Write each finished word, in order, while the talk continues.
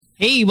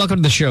Hey, welcome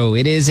to the show.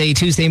 It is a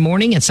Tuesday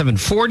morning at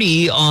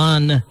 7:40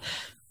 on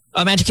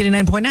Magic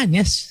 89.9.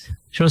 Yes.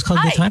 Show is called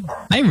Good Time.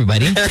 Hi,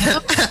 everybody. You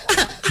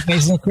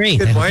guys look great.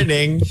 Good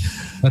morning.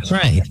 That's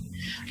right.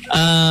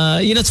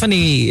 It's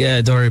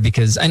funny, Dora,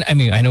 because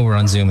I know we're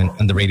on Zoom and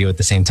on the radio at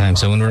the same time.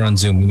 So when we're on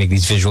Zoom, we make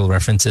these visual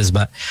references,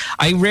 but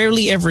I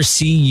rarely ever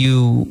see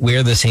you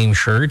wear the same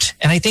shirt.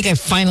 And I think I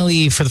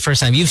finally, for the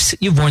first time,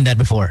 you've worn that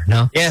before,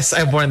 no? Yes,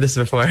 I've worn this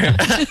before.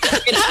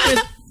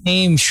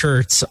 Same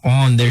shirts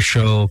on their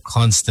show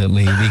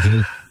constantly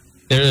because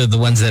they're the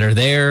ones that are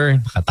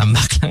there.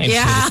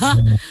 Yeah.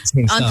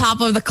 On top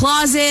of the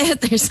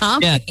closet, there's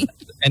something. Yeah.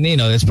 And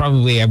it's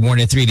probably I've worn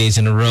it 3 days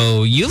in a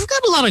row. You've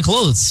got a lot of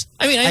clothes.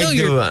 I mean,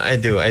 I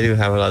do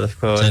have a lot of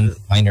clothes.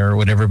 Minor or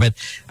whatever, but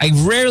I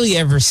rarely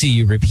ever see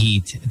you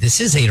repeat. This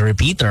is a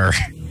repeater.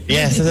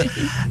 Yes.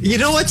 You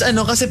know what's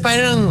kasi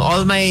parang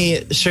all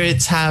my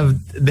shirts have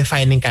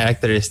defining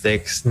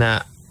characteristics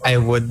na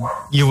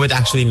you would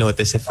actually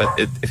notice if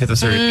it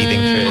was a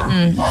repeating shirt.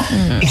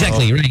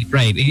 Exactly,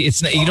 right.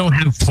 It's not, you don't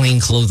have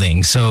plain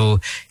clothing, so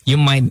you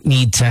might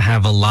need to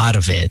have a lot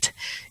of it.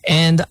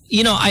 And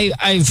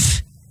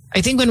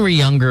I think when we're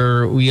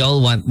younger, we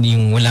all want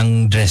yung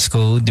walang dress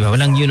code, di ba?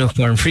 Walang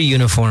uniform, free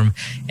uniform.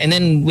 And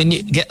then when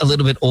you get a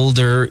little bit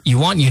older, you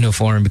want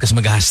uniform because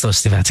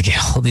magastos, di ba? To get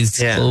all these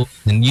clothes.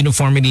 And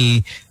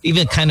uniformity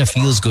even kind of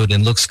feels good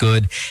and looks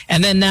good.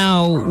 And then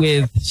now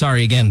with,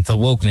 the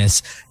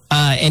wokeness,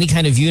 any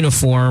kind of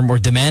uniform or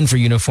demand for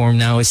uniform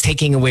now is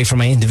taking away from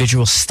my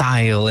individual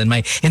style and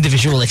my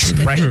individual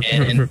expression.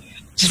 And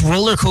just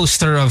roller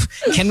coaster of,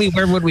 can we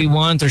wear what we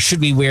want or should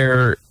we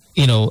wear,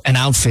 an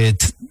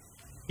outfit?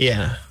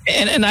 Yeah.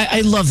 And I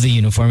love the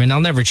uniform and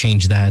I'll never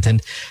change that.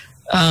 And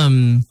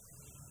I'm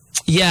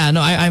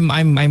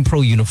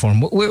pro uniform.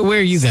 Where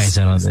are you guys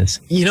at on this?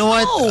 You know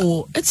what?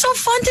 Oh, it's so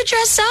fun to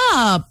dress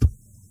up.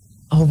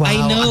 Oh, wow. I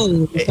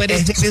know. But I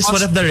think this is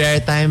one of the rare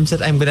times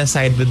that I'm going to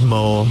side with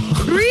Mo.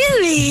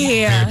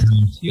 Really?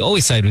 You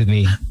always side with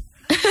me.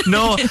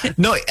 No,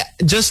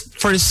 just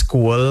for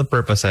school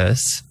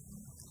purposes.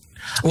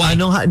 Well,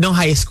 no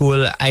high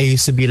school, I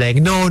used to be like,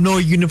 no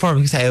uniform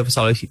because I was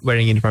always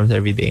wearing uniforms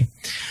every day.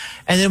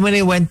 And then when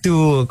I went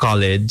to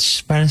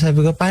college, parang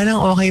sabi ko, parang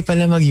okay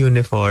pala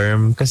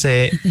mag-uniform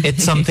kasi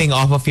it's something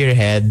off of your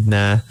head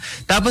na.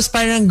 Tapos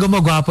parang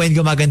gumagwapo and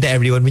gumaganda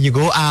everyone when you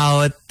go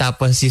out.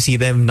 Tapos you see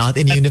them not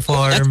in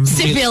uniform.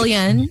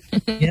 Civilian.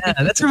 Yeah,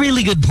 that's a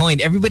really good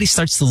point. Everybody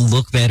starts to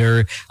look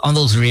better on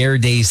those rare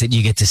days that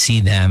you get to see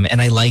them.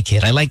 And I like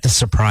it. I like the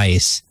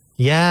surprise.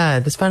 Yeah,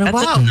 that's parang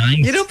wow.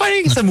 Nice.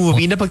 Parang sa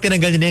movie na pag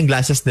tinanggal nila yung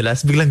glasses nila,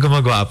 biglang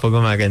gumagwapo,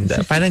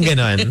 gumaganda. Parang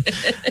ganon.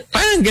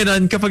 Parang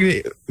ganon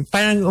kapag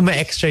parang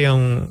uma-extra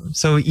yung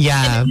so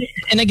yeah.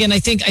 And again, I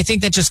think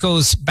that just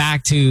goes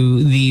back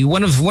to the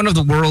one of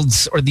the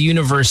world's or the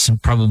universe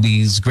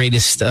probably's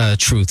greatest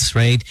truths,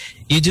 right?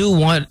 You do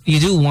want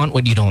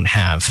what you don't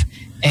have.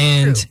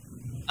 And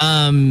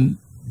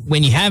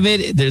when you have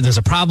it, there's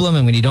a problem,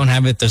 and when you don't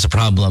have it, there's a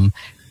problem.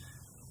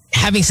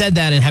 Having said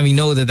that and having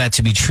know that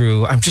to be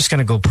true, I'm just going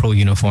to go pro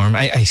uniform.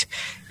 It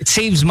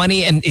saves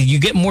money and you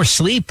get more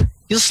sleep.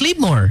 You'll sleep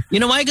more. You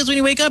know why? Because when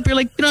you wake up, you're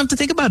like, you don't have to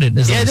think about it.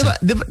 Yeah,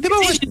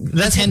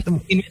 that's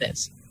 10-15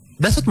 minutes.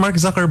 That's what Mark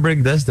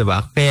Zuckerberg does,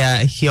 diba?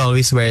 Kaya he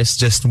always wears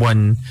just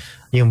one,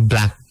 yung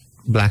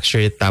black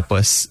shirt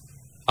tapos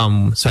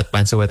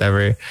sweatpants or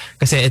whatever.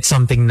 Kasi it's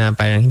something na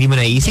parang hindi mo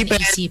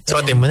naisipin.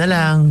 Suotin mo na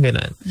lang,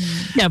 ganun.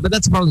 Yeah, but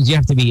that's the problem. You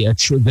have to be a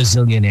true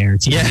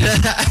bazillionaire to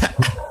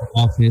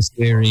office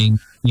wearing,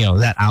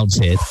 that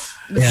outfit.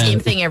 The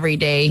same thing every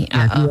day.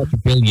 Yeah,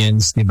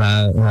 billions,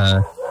 diba?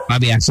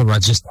 Bobby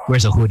Axelrod just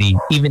wears a hoodie,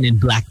 even in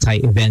black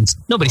tie events.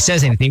 Nobody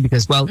says anything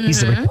because,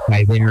 he's the richest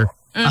guy there.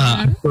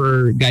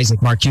 For guys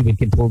like Mark Cuban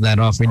can pull that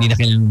off. Hindi na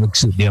kailangan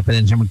mag-suit, diba?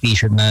 Pwede siya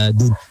mag-t-shirt na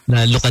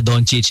Luka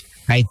Doncic.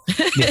 Kahit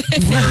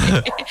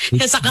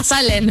sa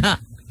kasal, na.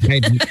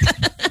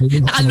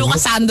 Naka-Luka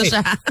Sando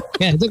siya.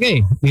 Yeah, it's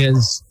okay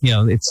because,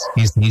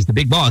 he's the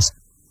big boss.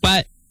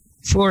 But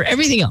for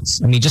everything else,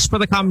 just for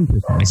the common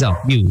person, myself,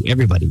 you,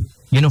 everybody,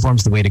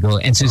 uniform's the way to go.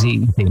 And Susie,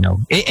 you say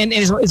no. And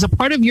is a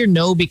part of your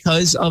no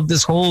because of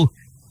this whole,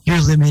 you're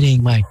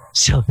limiting my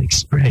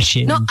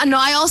self-expression. No,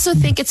 I also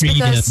think it's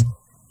because...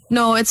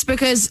 No, it's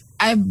because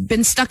I've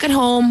been stuck at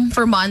home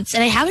for months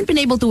and I haven't been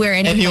able to wear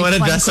any of my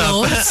fun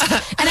clothes.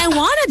 And I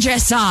want to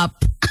dress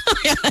up.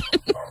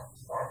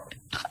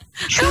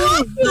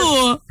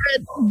 True.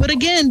 But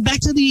again, back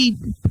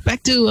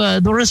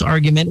to Dora's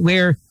argument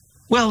where,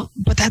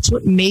 but that's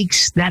what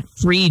makes that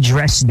free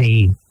dress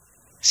day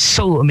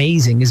so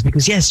amazing is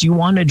because, yes, you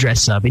want to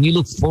dress up and you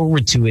look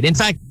forward to it. In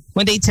fact,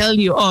 when they tell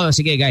you,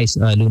 sige guys,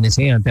 Lunes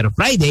ngayon, pero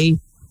Friday,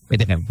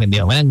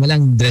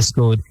 walang dress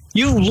code,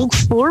 you look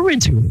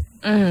forward to it.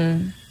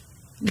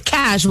 The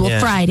casual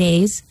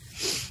Fridays.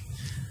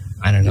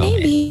 I don't know.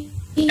 Maybe.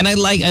 And I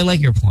like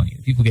your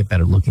point. People get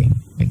better looking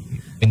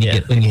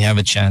when you have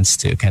a chance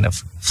to kind of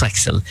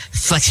flex your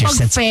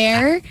sense.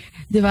 Fair,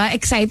 diba?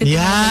 Excited.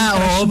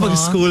 Yeah, pag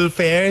school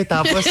fair,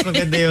 tapos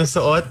maganda yung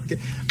suot.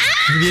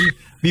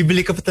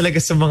 bibili ka pa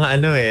talaga sa mga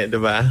ano eh, di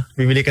ba?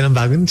 Bibili ka ng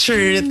bagong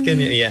shirt,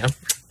 ganyan. Yeah.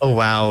 Oh,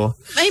 wow.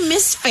 I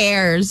miss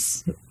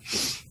fairs.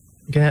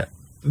 Did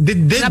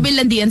Grabe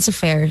landian sa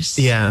fairs.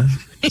 Yeah.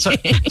 Sorry,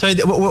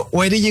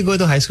 why did you go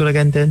to high school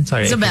again then?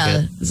 Sorry.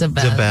 Isabel. So,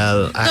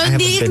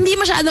 hindi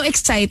masyadong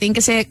exciting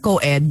kasi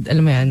co-ed.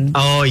 Alam mo yan?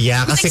 Oh,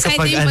 yeah. Kasi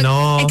kapag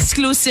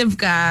exclusive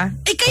ka.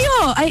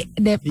 Kayo!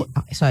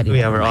 Sorry.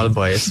 Yeah, we're all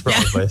boys. We're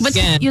all boys. But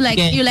you like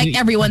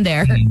everyone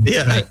there.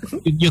 Yeah.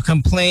 You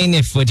complain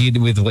with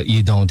what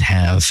you don't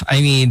have.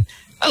 I mean,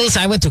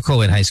 listen, I went to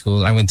co-ed high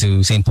school. I went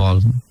to St.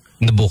 Paul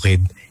in the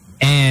Bukid.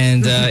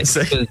 And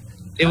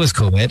it was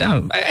co-ed.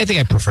 I think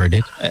I preferred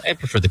it. I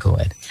prefer the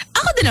co-ed.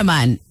 Ako din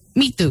naman.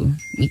 Me too.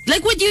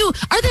 Like,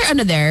 are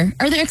there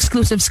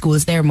exclusive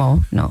schools there,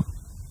 Mo? No.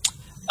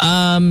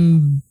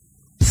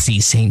 See,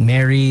 St.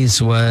 Mary's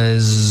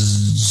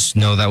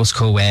that was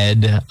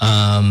co-ed.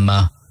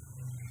 Are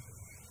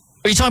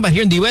you talking about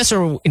here in the U.S.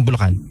 or in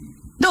Bulacan?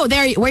 No,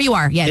 there where you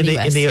are. Yeah, in the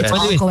US. In the US. It's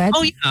all co-ed.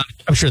 Oh, yeah.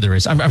 I'm sure there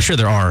is. I'm sure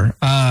there are.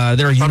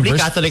 There are probably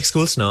Catholic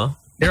schools, no?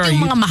 There are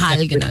yung mga mahal,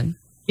 ganun.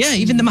 Yeah,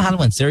 even the mahal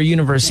ones. There are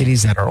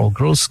universities that are all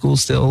girls'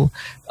 schools still.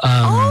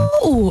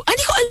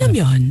 Hindi ko alam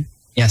yun.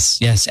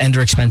 Yes, and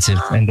they're expensive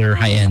and they're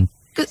high end.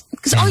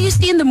 Because all you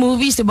see in the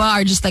movies, diba,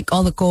 are just like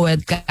all the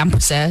co-ed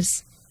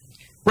campuses.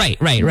 Right.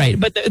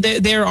 But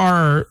there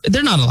are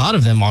not a lot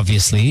of them,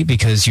 obviously,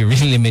 because you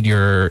really limit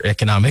your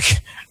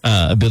economic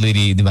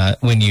ability diba,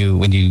 when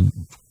you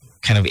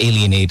kind of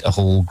alienate a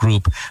whole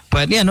group.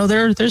 But yeah, no,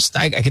 there's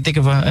I can think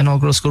of an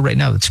all-girls school right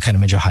now that's kind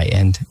of major high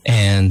end.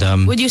 And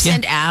would you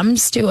send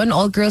AMS to an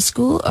all-girls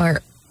school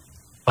or?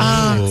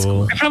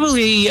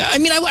 Probably. I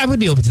mean, I would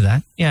be open to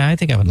that. Yeah, I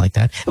think I would like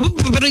that.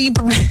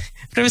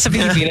 Pero sa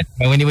Pilipinas,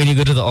 when you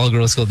go to the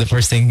all-girls school, the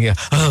first thing,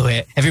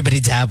 everybody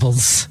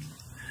dabbles.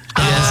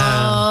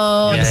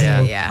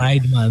 Yeah.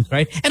 Pride month,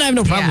 right? And I have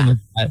no problem with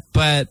that.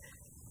 But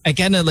I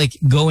kind of like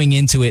going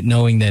into it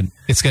knowing that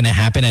it's going to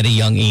happen at a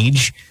young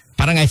age.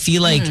 Parang I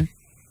feel like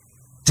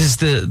does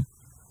the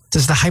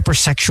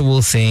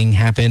hypersexual thing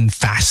happen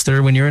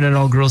faster when you're in an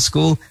all-girls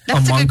school?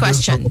 That's a good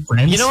question.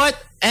 You know what?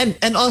 And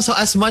also,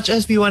 as much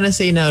as we want to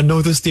say now,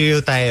 no to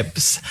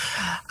stereotypes,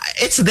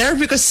 it's there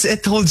because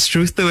it holds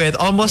truth to it.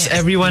 Almost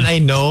everyone I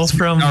know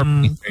from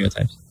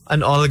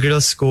an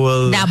all-girls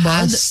school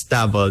has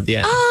dabbled.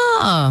 Yeah.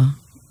 Oh.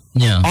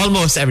 Yeah.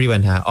 Almost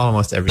everyone has.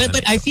 Almost everyone.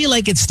 But I feel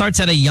like it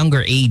starts at a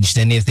younger age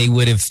than if they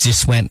would have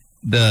just went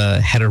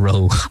the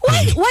hetero.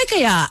 Why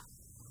kaya?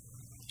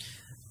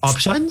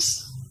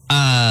 Options?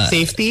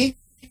 Safety?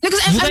 Because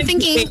I'm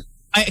thinking...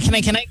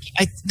 Can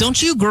I don't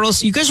you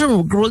girls, you guys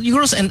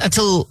and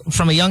until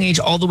from a young age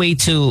all the way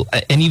to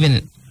an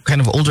even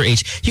kind of older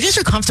age, you guys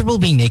are comfortable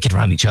being naked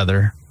around each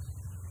other.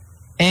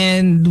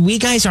 And we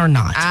guys are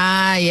not.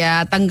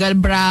 Yeah.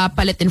 Tanggal bra,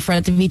 palit in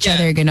front of each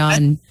other,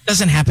 ganon. That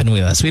doesn't happen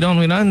with us. We don't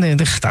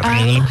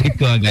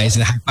guys,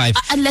 and high five.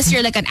 Unless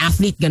you're like an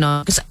athlete,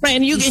 ganon. Right,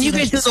 and you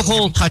guys do the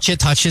whole touch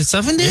it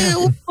stuff. And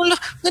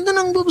ganda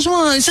ng boobs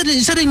mo. Is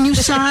that a new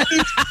size?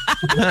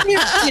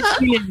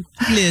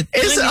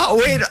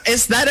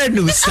 Is that a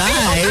new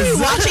size? Are you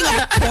watching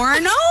a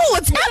porno?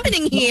 What's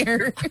happening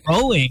here?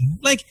 Growing.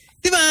 Like,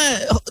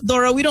 diba,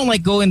 Dora, we don't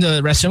like go in the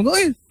restroom.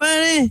 Go,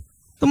 pare.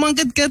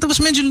 Tumangkad ka, tapos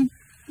medyo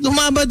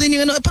lumaba din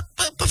yung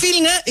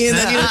pa-feel nga.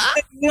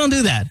 We don't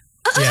do that.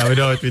 Yeah, we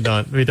don't.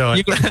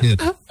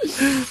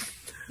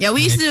 Yeah,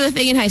 we used to do a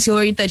thing in high school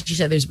where you touch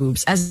each other's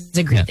boobs as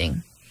a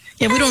greeting.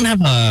 Yeah, we don't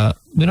have a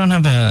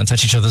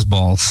touch each other's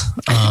balls.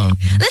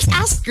 Let's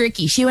ask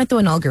Ricky. She went to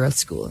an all-girls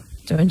school.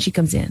 So when she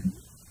comes in.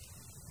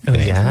 Oh,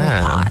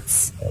 yeah.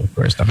 Pots. Of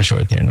course, not for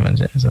short here naman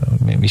siya. So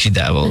maybe she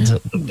dabbled a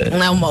little bit.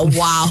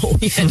 Wow.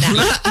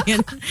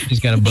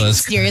 She's got a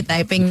buzz.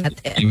 Stereotyping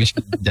natin. Maybe she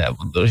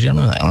dabbled. Though. Sa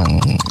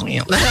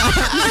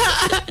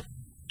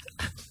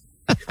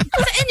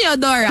inyo,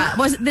 Dora,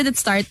 did it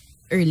start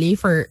early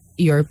for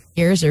your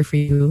peers or for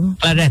you?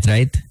 Claret,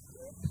 right?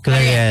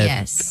 Claret.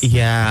 Yes.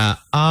 Yeah.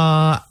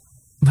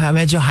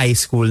 Medyo high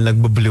school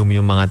nagbo-bloom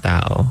yung mga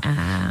tao.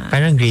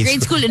 Parang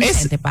grade school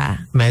innocente pa.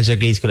 Medyo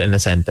grade school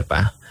innocente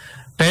pa.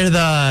 Pero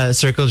the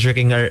circle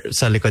jerking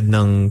sa likod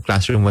ng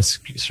classroom was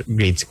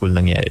grade school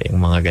nangyari.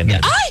 Yung mga ganun.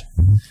 Ay!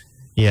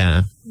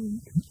 Yeah.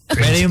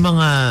 Pero yung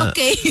mga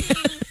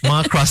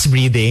mga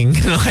crossbreeding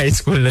ng high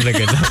school na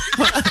gano'n.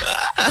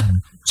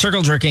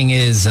 Circle jerking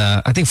is,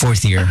 I think,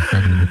 4th year.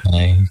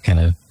 I kind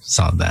of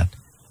saw that.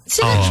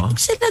 Sila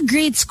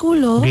grade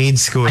school, oh. Grade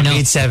school.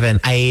 Grade 7.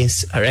 I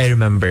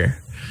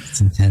remember.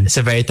 It's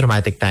a very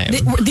traumatic time.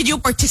 Did you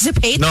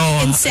participate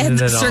in said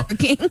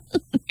circling?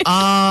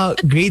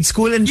 Grade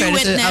school in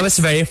fairness, I was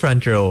very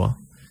front row.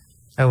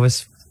 I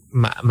was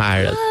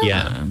married,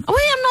 yeah. Oh,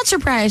 wait, I'm not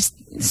surprised.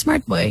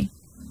 Smart boy.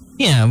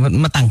 Yeah, but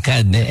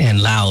matangkad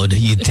and loud.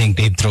 You'd think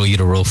they'd throw you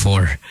to row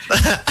 4.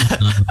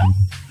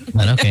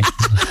 But okay.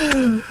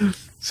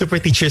 Super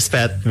teacher's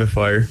pet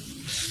before.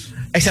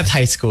 Except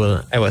high school.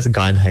 I was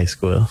gone high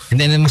school. And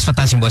then mas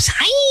mataas yung boss,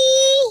 hi!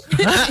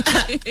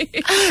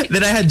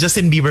 Then I had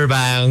Justin Bieber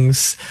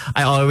bangs.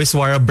 I always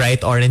wore a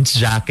bright orange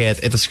jacket.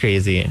 It was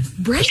crazy.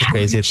 Bright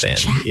crazy orange thing.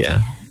 jacket.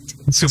 Yeah.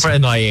 Super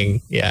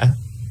annoying. Yeah.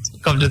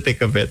 Come to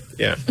think of it.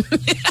 Yeah.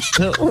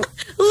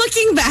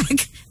 Looking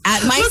back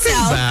at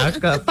myself.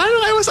 Looking back,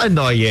 parang I was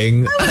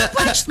annoying. I would have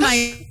punched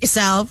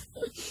myself.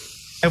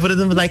 I wouldn't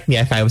have liked me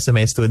if I was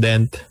my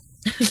student.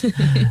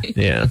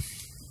 Yeah.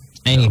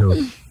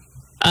 Anywho.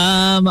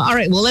 All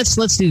right. Well,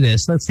 let's do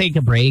this. Let's take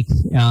a break.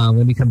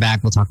 When we come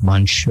back, we'll talk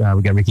lunch.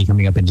 We got Ricky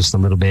coming up in just a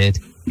little bit.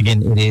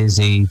 Again, it is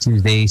a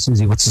Tuesday.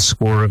 Susie, what's the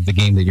score of the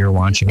game that you're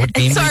watching? What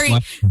game? Sorry.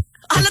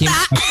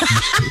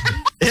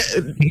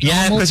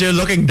 Yeah, because you're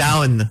looking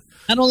down.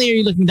 Not only are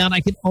you looking down, I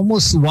could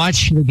almost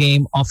watch the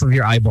game off of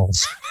your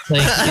eyeballs.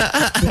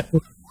 Like,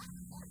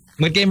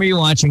 what game are you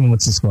watching and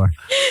what's the score?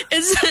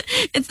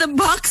 It's the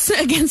Bucks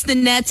against the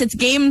Nets. It's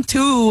game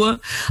 2.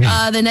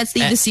 Yeah. The Nets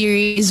lead the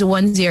series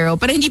 1-0.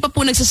 But hindi pa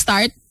po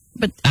nagsastart.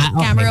 But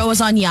camera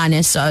was on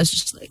Giannis, so I was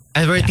just like...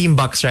 And we're Team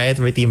Bucks, right?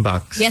 We're Team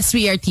Bucks. Yes,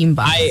 we are Team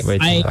Bucks.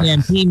 I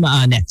am Team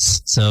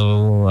Nets.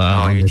 So...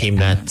 you're Team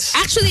Nets.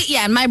 Actually,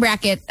 yeah, in my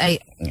bracket, I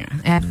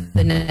have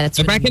the Nets.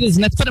 The bracket is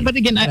Nets. But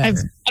again, I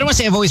don't want to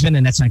say I've always been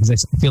a Nets fan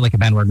because I feel like a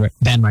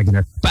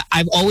bandwagoner. But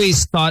I've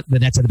always thought the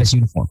Nets are the best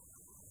uniform.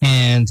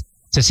 And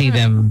to see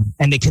them...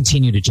 And they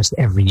continue to just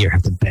every year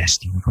have the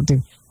best uniform.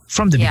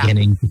 From the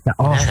beginning. You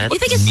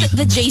think it's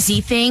the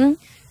Jay-Z thing?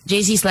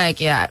 Jay-Z's like,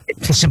 the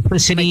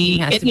simplicity,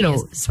 and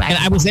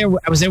I was there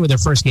with their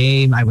first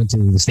game. I went to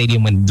the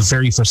stadium when the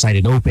very first night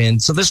it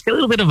opened. So there's a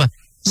little bit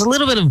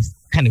of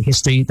kind of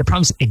history. The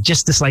problem is I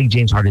just dislike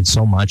James Harden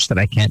so much that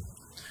I can't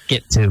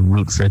get to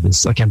root for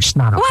this. Like I'm just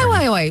not.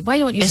 Why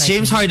don't you? Is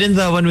James Harden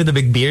the one with the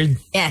big beard?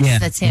 Yes,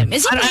 that's him.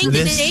 Is he playing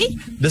today?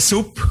 The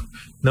soup?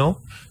 No.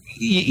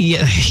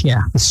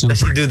 Yeah, the soup.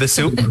 Does he do the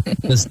soup?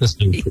 The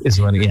soup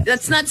is what. Yeah.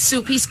 That's not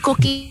soup. He's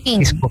cooking.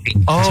 He's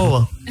cooking.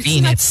 Oh,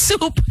 it's not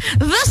soup.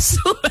 The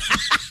soup.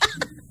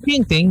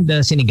 Thing, the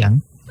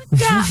sinigang.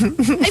 Yeah,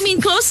 I mean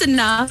close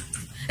enough.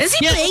 Is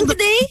he playing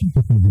today?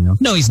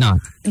 No, he's not.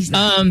 He's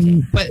not.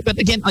 But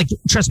again, like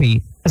trust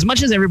me, as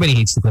much as everybody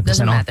hates the Clippers,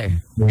 Doesn't matter.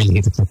 I really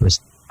hate the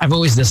Clippers. I've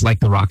always disliked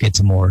the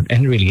Rockets more,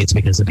 and really it's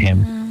because of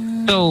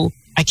him. So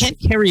I can't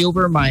carry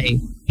over my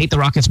hate the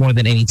Rockets more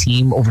than any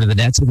team over to the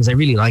Nets because I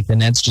really like the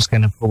Nets just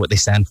kind of for what they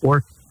stand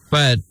for.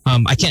 But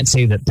I can't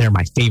say that they're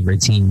my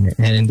favorite team.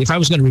 And if I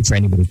was going to root for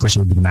anybody, of course it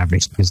would be the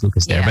Mavericks because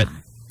Luka's there. But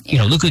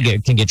Luka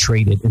can get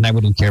traded, and I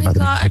wouldn't care about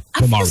him. I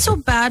feel so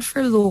bad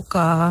for Luka.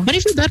 How do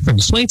you feel bad for him?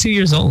 He's 22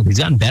 years old. He's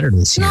gotten better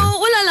this year. No,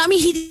 I mean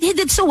he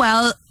did so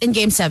well in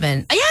Game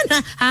 7.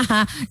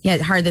 Ayan, yeah,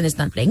 Harden is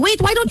not playing.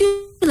 Wait, why don't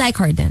you like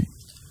Harden?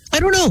 I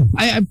don't know.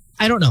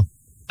 I don't know.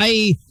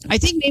 I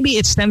think maybe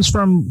it stems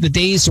from the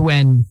days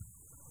when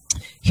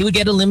he would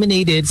get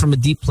eliminated from a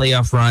deep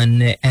playoff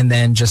run and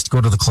then just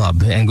go to the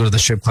club and go to the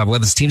strip club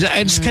with his teams.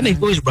 I just kind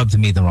of always rubbed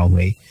me the wrong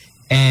way.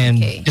 And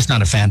just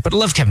not a fan. But I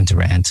love Kevin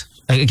Durant.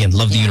 Again,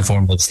 love the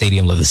uniform, love the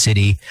stadium, love the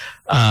city.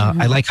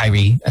 I like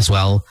Kyrie as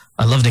well.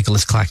 I love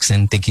Nicholas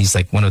Claxton. Think he's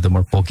like one of the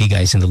more bulky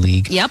guys in the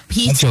league. Yep,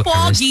 he's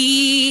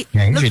bulky.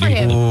 Yeah, he's Look really for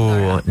him.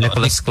 Ooh,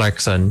 Nicholas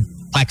Clarkson.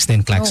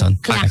 Claxton. Claxton.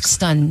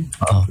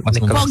 Mas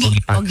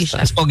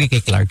pogi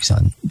kay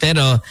Clarkson.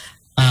 Pero,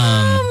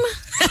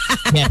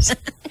 yes.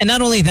 And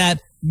not only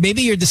that,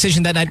 maybe your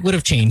decision that night would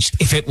have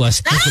changed if it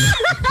was.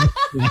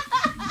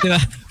 Diba?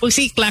 Pag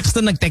si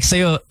Claxton nag-text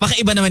sa'yo, baka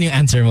iba naman yung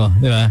answer mo.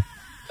 Diba?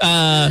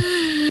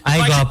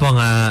 Ay, gwapo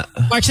nga.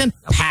 Clarkson,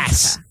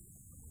 pass.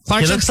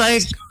 He looks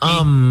like,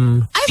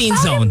 teen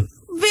zone.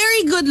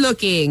 Very good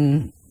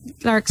looking.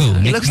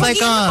 Clarkson. He looks like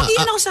sa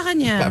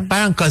kanya.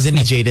 Parang cousin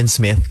ni Jaden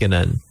Smith,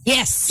 ganun.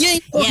 Yes.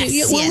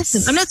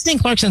 Yes. I'm not saying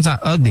Clarkson's not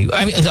ugly.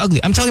 I mean, it's ugly.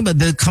 I'm talking about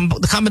the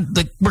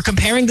comment. We're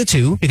comparing the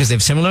two because they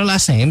have similar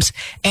last names.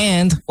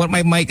 And what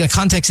my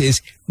context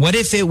is, what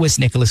if it was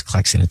Nicholas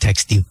Claxton who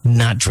texted you,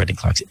 not Jordan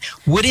Clarkson?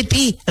 Would it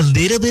be a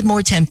little bit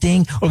more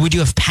tempting, or would you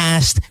have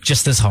passed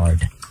just as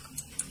hard?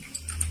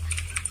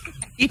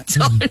 I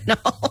don't know.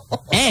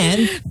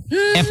 And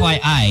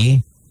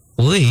FYI,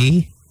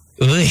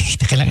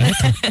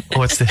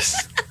 What's this?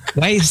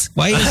 Why is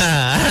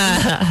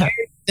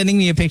sending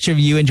me a picture of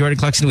you and Jordan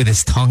Clarkson with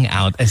his tongue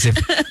out as if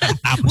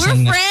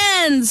we're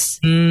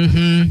friends.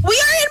 Mm-hmm. We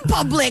are in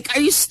public.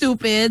 Are you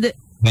stupid?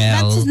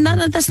 Well,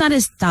 that's not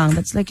his tongue.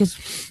 That's like his.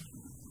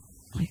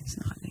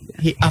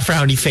 A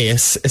frowny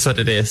face is what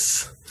it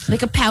is.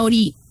 Like a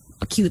pouty,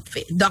 a cute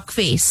face, duck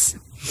face.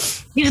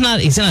 He's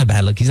not a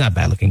bad look. He's not a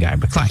bad looking guy,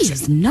 but Clarkson.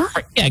 He's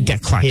not. Yeah,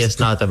 get Clarkson. He is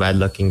not a bad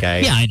looking guy.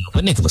 Yeah, I know,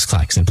 but Nicholas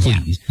Claxton,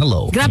 please. Yeah.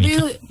 Hello. Grab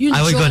you.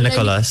 I would go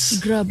Nicholas.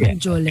 Grab yung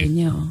jole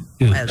niyo.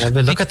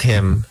 Look at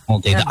him.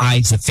 Okay, the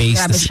eyes, the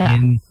face, the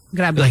skin.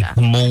 Like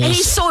the moles. And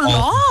he's so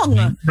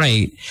long.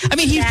 Right. I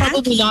mean, he's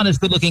probably not as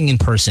good looking in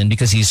person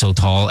because he's so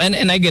tall. And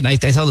again, I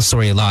tell the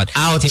story a lot.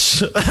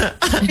 Ouch.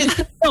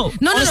 No.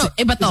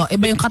 Iba to.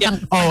 Iba yung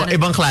katang. Oh,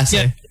 ibang klase.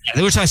 Yeah,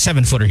 they were talking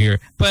 7-footer here.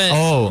 But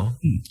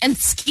and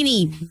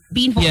skinny.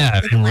 Beanpole. Yeah,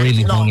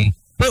 really long.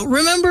 But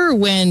remember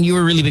when you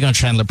were really big on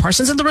Chandler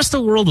Parsons and the rest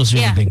of the world was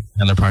really big on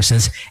Chandler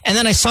Parsons. And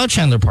then I saw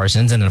Chandler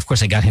Parsons and then of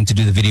course I got him to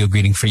do the video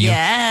greeting for you.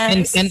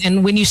 Yes.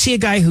 And when you see a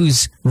guy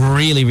who's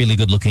really, really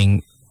good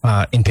looking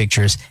in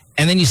pictures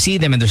and then you see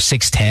them and they're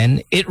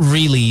 6'10", it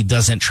really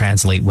doesn't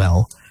translate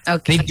well.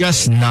 Okay. They're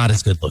just not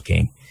as good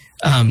looking.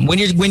 When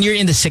you're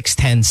in the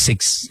 6'10",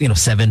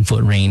 7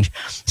 foot range,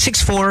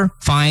 6'4",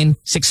 fine,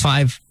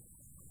 6'5",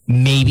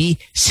 maybe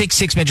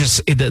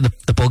 6'6",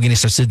 the poginess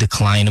starts to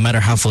decline no matter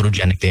how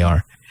photogenic they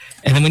are.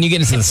 And then when you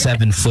get into the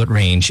 7 foot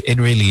range, it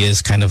really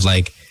is kind of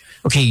like,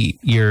 okay,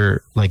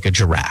 you're like a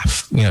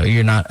giraffe.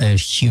 You're not a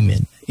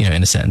human,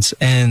 in a sense,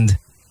 and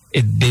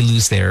they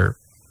lose their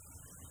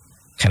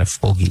kind of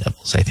pogi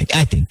levels. I think.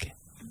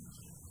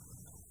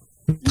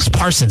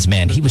 Parsons,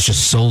 man, he was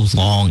just so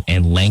long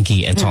and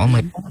lanky and tall. I'm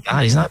like, oh my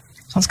God, he's not.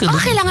 Sounds good.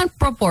 Kailangan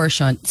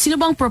proportion. Sino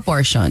bang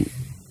proportion?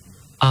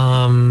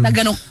 Na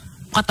ganong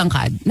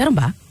katangkad. Meron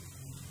ba?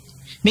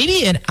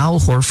 Maybe an Al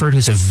Horford,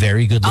 who's a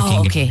very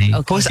good-looking guy.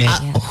 Okay.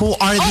 Who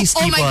are these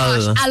people? Oh my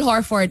gosh, Al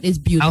Horford is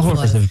beautiful. Al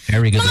Horford is a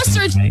very good-looking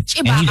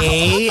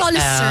guy.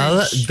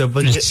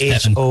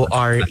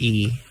 ALWHORE.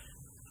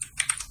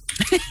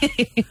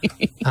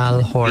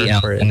 Al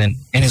Horford.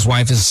 And his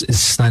wife is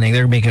stunning.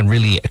 They're making a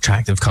really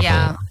attractive couple.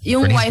 Yeah.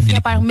 Yung wife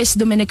niya parang Miss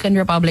Dominican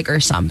Republic or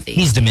something.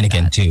 He's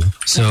Dominican too.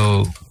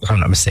 So, if I'm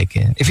not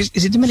mistaken. Is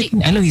he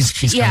Dominican? I know he's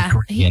kind of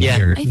Korean.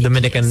 Yeah,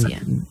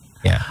 Dominican.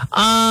 Yeah.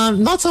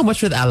 Not so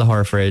much with Al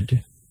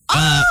Horford.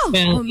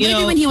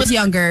 Maybe when he was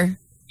younger.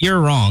 You're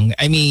wrong.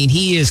 I mean,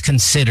 he is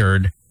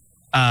considered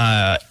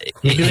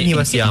maybe when he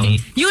was young.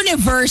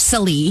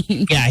 Universally.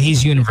 Yeah,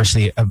 he's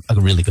universally a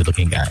really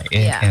good-looking guy.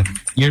 And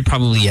you're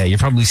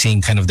probably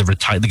seeing kind of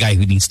the guy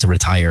who needs to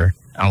retire,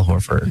 Al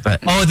Horford.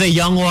 But the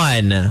young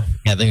one.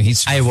 Yeah,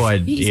 He's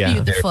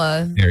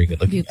beautiful. Very good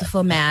looking.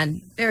 Beautiful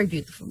man. Very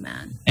beautiful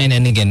man.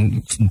 And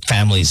again,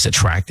 family's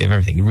attractive,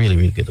 everything. Really,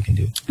 really good looking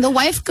dude. The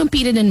wife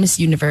competed in Miss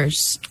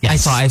Universe.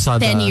 Yes. I saw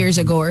 10 years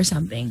ago or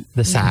something.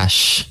 The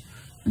sash.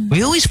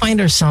 We always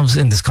find ourselves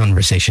in this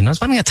conversation. I was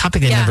finding a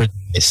topic I never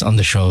missed on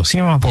the show.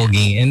 Sino mga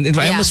pogi. And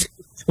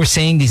we're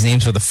saying these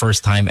names for the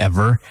first time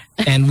ever.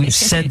 And we've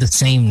said the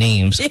same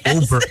names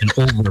over and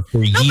over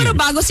for years. Pero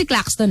bago si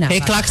Claxton. Hey,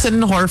 Claxton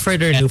and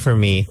Horford are new for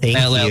me. Thank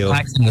you.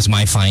 Claxton was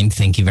my find.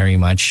 Thank you very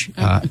much.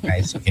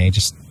 Guys, okay,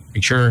 just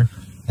make sure.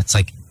 That's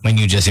like my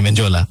new Jesse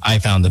Menjola. I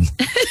found him.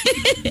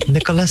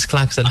 Nicholas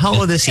Claxton. How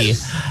old is he?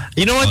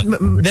 You know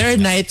what? There are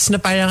nights na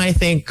parang I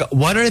think,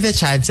 what are the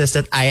chances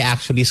that I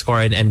actually score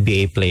an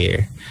NBA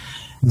player?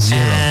 0.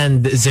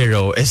 And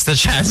 0 is the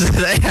chance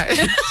that I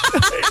actually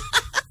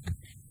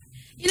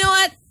You know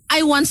what?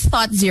 I once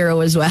thought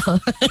 0 as well.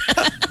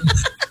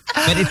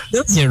 But it's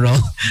still 0.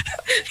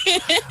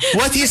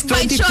 What? He's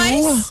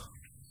 22?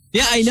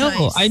 Yeah,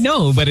 I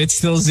know, but it's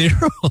still 0.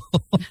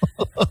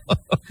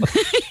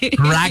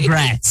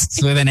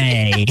 Regrets with an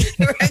A.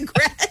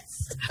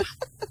 Regrets.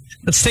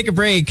 Let's take a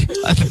break.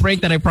 The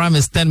break that I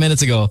promised 10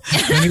 minutes ago.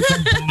 When we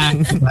come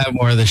back, we'll have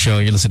more of the show.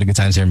 You're listening to Good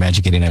Times here,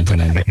 Magic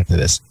 89.9. Back into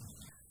this.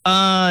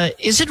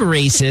 Is it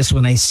racist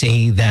when I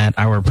say that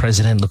our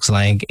president looks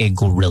like a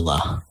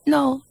gorilla?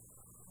 No.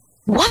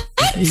 What?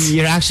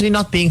 You're actually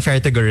not being fair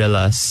to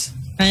gorillas.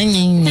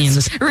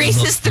 It's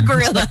racist to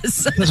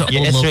gorillas. It's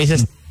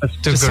racist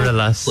to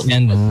gorillas.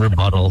 And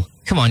rebuttal.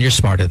 Come on, you're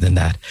smarter than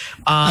that.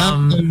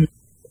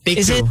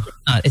 Is it?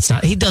 It's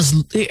not. He does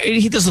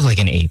look like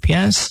an ape.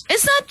 Yes.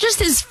 It's not just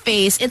his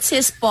face; it's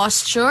his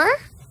posture.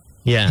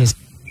 Yeah.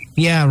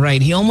 Yeah.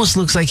 Right. He almost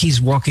looks like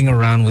he's walking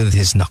around with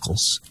his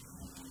knuckles.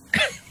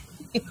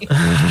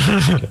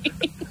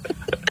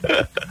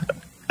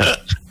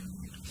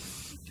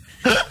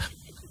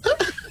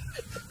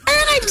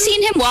 I've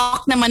seen him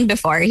walk naman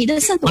before. He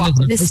doesn't walk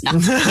with his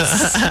knuckles.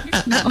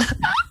 No.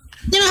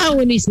 You know how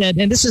when he said,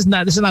 and this is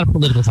not a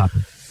political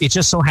topic. It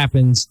just so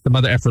happens the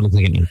mother effer looks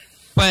like an ape.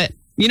 But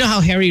you know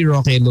how Harry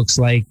Roque looks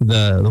like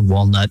the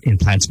walnut in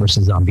Plants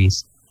vs.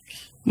 Zombies?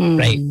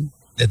 Right?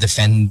 The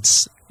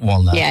defense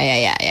walnut.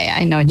 Yeah.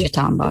 I know what you're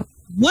talking about.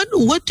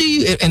 What do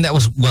you, and that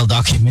was well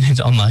documented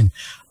online.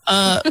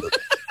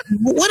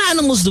 What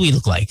animals do we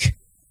look like?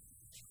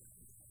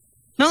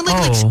 No,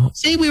 let's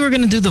say we were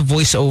going to do the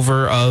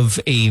voiceover of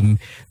a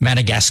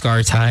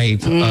Madagascar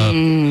type.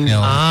 We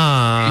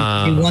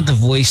want the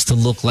voice to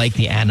look like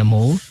the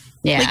animal.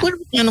 Yeah. Like, what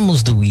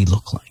animals do we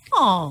look like?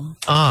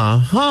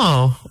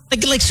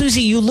 Like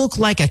Susie, you look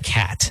like a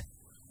cat.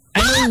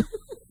 I know.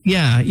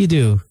 Yeah, you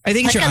do. I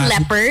think like it's a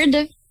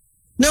leopard.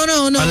 No.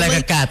 Or like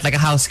a cat, like a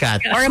house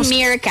cat. Or a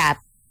meerkat.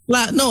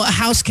 No, a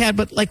house cat,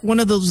 but like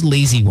one of those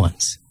lazy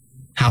ones.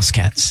 House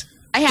cats.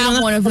 I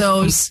have one of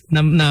those.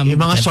 Yung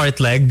mga short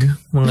leg,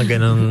 mga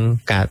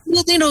ganong cat.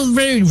 You know,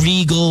 very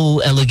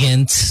regal,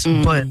 elegant,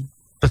 but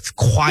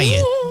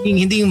quiet.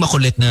 Hindi yung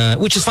makulit na,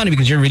 which is funny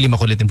because you're really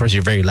makulit in person.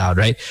 You're very loud,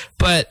 right?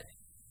 But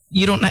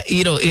you don't,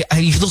 you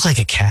look like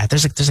a cat.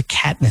 There's a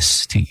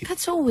catness to you.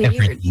 That's so weird.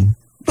 Everdeen.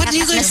 But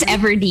you guys,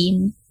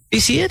 Everdeen.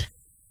 You see it?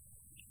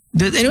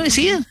 Did anyone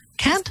see it?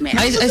 Cat?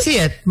 I see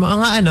it.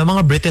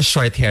 Mga British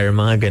short hair,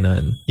 mga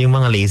ganon. Yung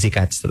mga lazy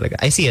cats talaga.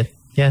 I see it.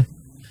 Yeah.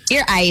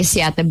 Your eyes,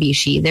 yata,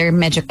 Bishi. They're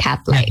medyo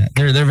cat-like.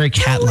 Yeah, they're very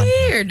cat-like.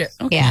 Weird.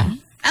 Okay. Yeah.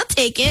 I'll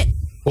take it.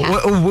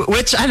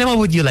 Which animal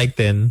would you like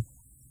then?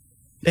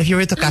 If you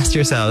were to cast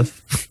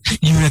yourself?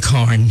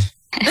 Unicorn.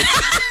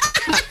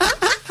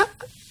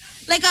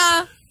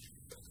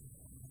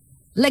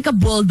 like a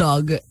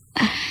bulldog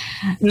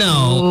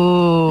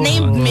No.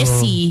 named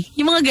Missy.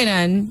 Yung mga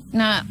ganon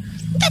na.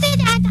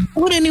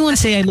 Why would anyone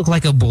say I look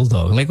like a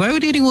bulldog? Like, why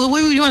would you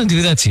want to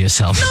do that to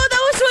yourself? No,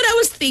 that was what I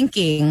was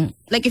thinking.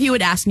 Like, if you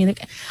would ask me,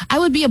 like, I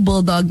would be a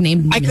bulldog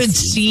named Missy. I could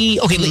see.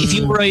 Okay,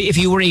 if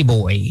you were a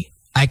boy,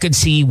 I could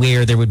see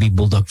where there would be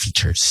bulldog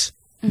features,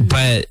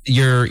 but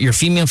your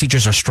female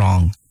features are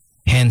strong.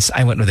 Hence,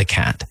 I went with a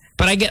cat.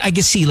 But I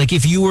could see, like,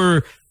 if you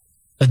were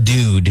a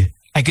dude,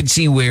 I could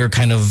see where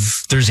kind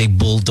of there's a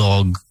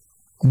bulldog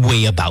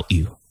way about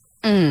you.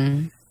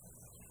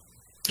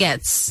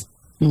 Gets.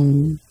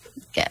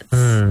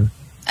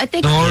 I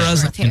think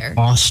Dora's short hair. an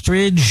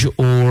ostrich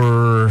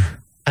or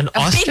An A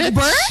ostrich? big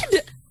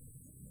bird?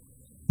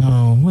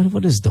 no?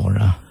 What is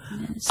Dora?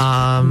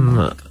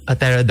 A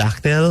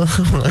pterodactyl?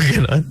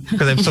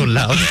 Because I'm so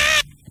loud.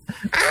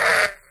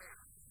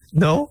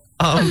 No?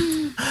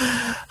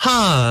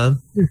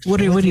 What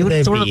do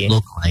they Dora be?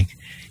 look like?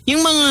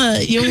 Yung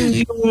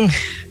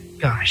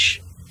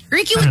gosh.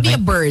 Ricky would be a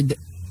bird.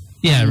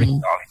 Yeah, Ricky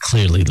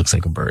clearly looks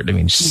like a bird. I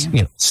mean, just,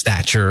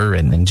 stature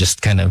and then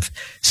just kind of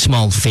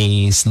small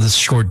face, the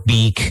short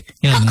beak.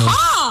 The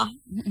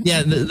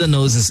nose, the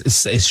nose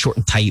is short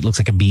and tight, looks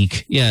like a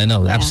beak. Yeah,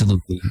 no,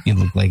 absolutely. You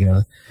look like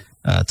a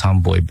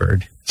tomboy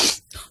bird.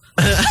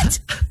 What?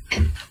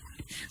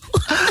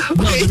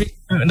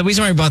 The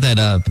reason why I brought that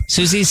up,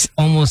 Susie's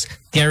almost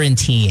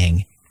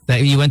guaranteeing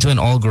that you went to an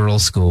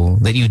all-girls school,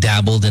 that you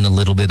dabbled in a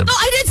little bit of... No,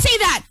 I didn't say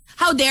that.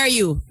 How dare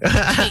you?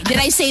 Wait, did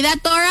I say that,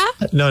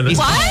 Dora? No.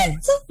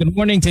 What? Good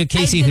morning to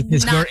Casey. I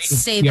did not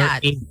say you're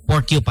that. a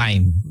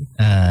porcupine,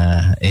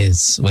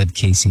 is what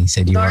Casey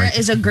said you Dora are.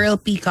 is a girl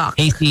peacock.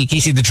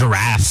 Casey the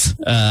giraffe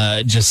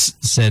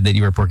just said that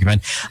you were a porcupine.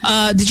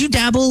 Did you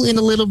dabble in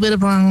a little bit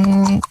of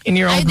in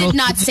your own? I did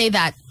not say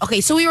that.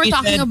 Okay, so we were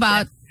talking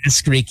about...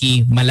 Ask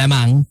Ricky,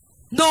 malamang.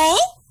 No!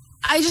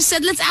 I just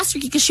said, let's ask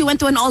Ricky because she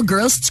went to an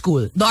all-girls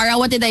school. Dora,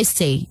 what did I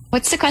say?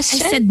 What's the I question?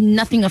 said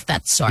nothing of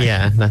that sort.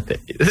 Yeah, nothing.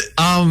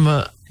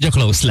 You're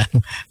close lang.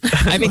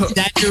 I'm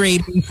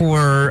exaggerating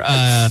for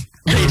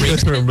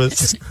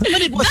purpose.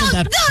 but it wasn't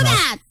that. Do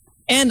that!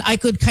 And I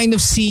could kind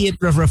of see it,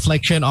 the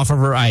reflection off of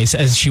her eyes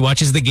as she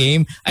watches the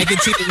game. I could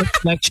see the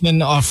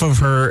reflection off of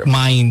her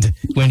mind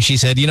when she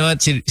said, you know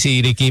what, si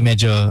Ricky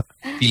medyo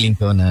feeling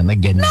ko na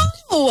nagganyan.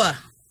 No!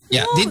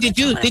 Yeah. No, Did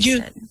you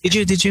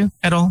that's what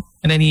at all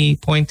at any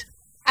point?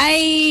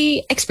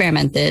 I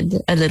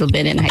experimented a little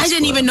bit in high school. I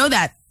didn't even know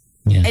that.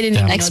 Yeah. I didn't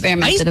even know I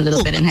experimented a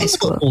little bit in high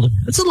school.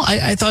 It's a little.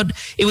 I thought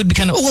it would be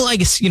kind of. Well, I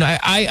guess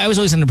I was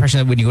always under the impression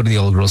that when you go to the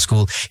all girls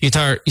school, you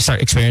start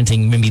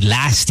experiencing maybe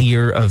last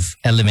year of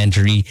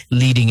elementary,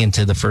 leading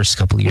into the first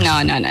couple of years. No.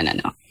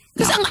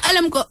 Because ang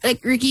alam ko,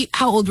 like, Ricky,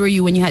 how old were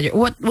you when you had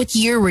what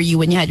year were you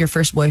when you had your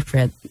first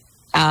boyfriend?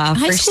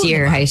 First school,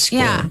 year diba? high school.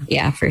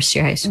 Yeah. First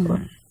year high school.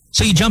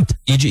 So you jumped.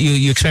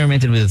 You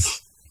experimented with.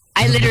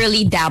 I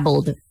literally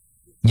dabbled.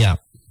 Yeah.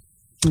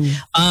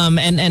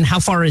 And how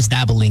far is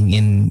dabbling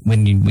in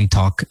when we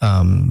talk?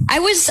 I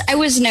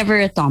was never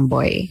a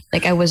tomboy.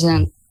 Like I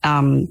wasn't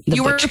the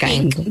You were butch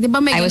pink. kind. Di ba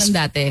may I was-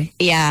 ganun dati?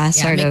 Yeah,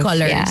 sort may of.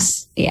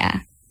 colors. Yeah.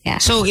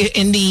 So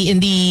in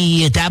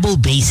the dabble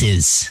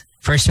bases,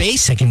 first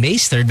base, second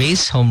base, third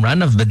base, home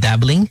run of the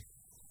dabbling.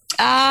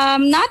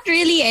 Not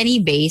really any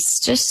base.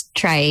 Just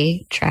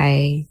try.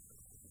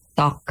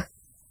 Talk.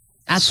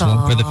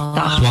 Swung for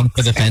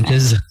the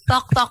fences.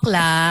 Talk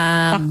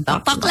lang.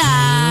 Talk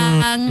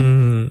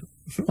lang.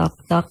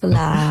 Talk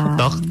lang.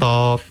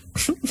 Talk.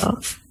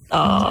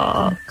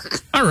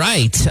 All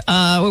right.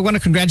 We want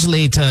to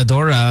congratulate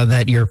Dora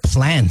that your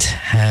plant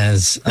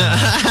has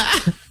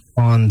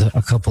spawned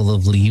a couple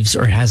of leaves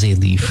or has a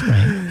leaf,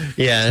 right?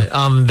 Yeah,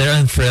 they're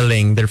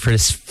unfurling their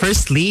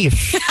first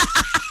leaf.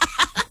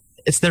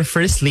 It's their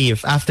first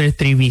leaf after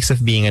 3 weeks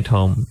of being at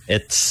home.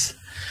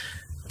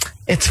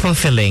 It's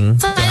fulfilling.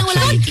 To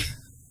actually,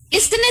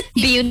 Isn't it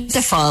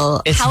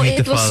beautiful It's how it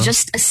beautiful. was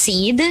just a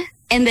seed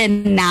and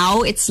then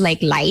now it's like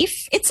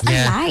life? It's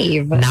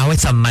alive. Now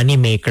it's a money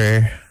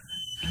maker.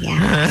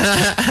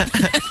 Yeah.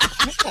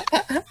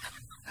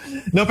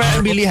 No, but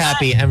I'm really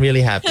happy.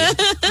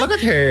 Look at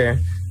her.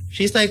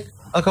 She's like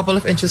a couple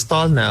of inches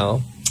tall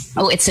now.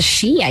 Oh, it's a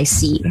she, I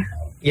see.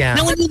 Yeah.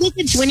 Now when you look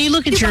at Did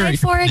you your buy it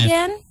for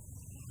again?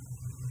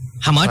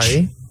 how much?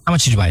 Sorry? How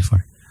much did you buy it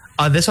for?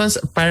 This one's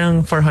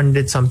parang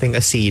 400 something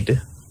a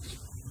seed.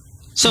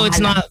 So it's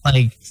not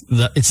like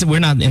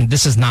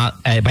this is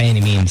not by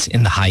any means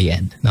in the high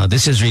end. No,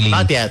 this is really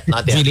Not yet.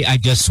 Really, I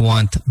just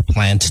want the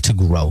plant to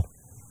grow.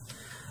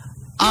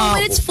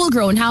 When it's full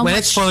grown, how when much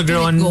it's full can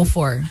grown, it go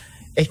for?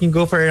 It can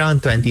go for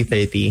around 20,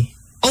 30.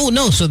 Oh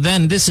no! So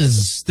then this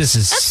is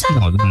that's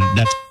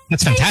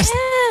fantastic.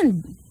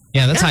 And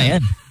Yeah, that's high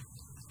end.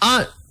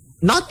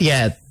 Not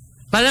yet.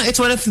 But it's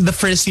one of the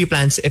first few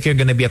plants if you're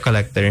gonna be a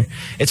collector.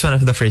 It's one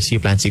of the first few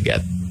plants you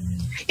get.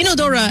 You know,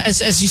 Dora,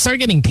 as you start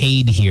getting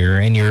paid here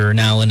and you're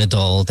now an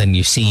adult and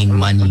you're seeing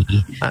money.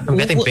 I'm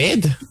getting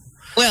paid.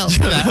 Well,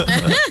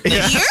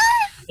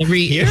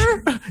 every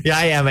Here? Yeah,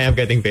 I am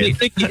getting paid.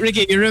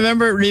 Ricky, you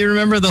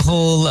remember the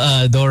whole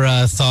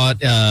Dora thought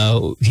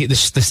the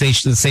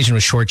station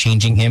was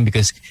shortchanging him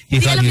because he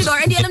Hindi thought alam he ni was...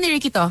 Dora. Hindi alam ni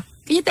Ricky to.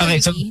 Can you tell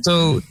Ricky?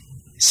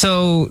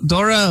 So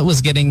Dora was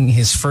getting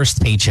his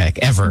first paycheck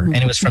ever, and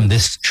it was from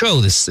this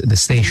show, this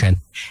station.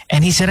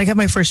 And he said, "I got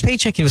my first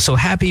paycheck." He was so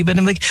happy, but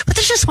I'm like, "But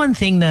there's just one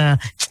thing,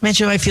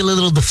 Mencho, I feel a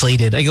little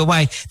deflated." I go,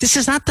 "Why? This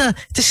is not the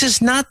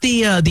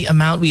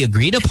amount we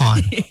agreed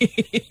upon."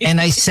 And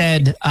I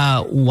said,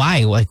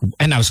 "Why?" Like,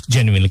 and I was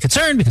genuinely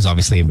concerned because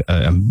obviously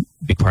a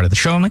big part of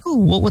the show. I'm like, "Oh,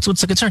 what's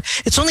the concern?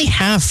 It's only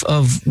half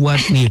of what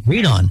we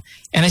agreed on."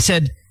 And I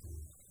said,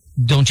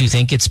 "Don't you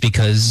think it's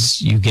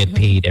because you get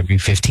paid every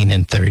 15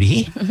 and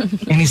 30?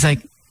 And he's like,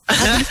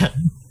 I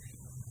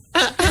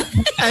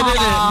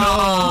didn't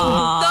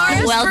know.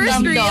 Dora's Welcome,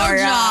 first real Dora.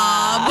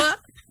 job.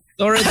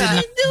 Dora did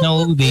not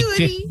know the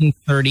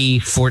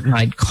 15-30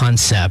 fortnight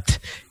concept.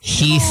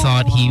 He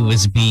thought he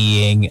was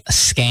being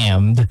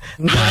scammed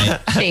by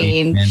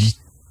Shame.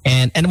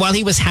 and while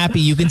he was happy,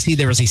 you can see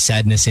there was a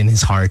sadness in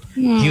his heart.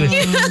 He was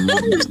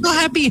so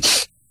happy.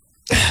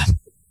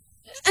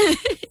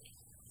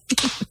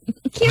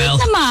 Cute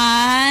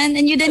naman.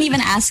 And you didn't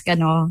even ask,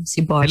 si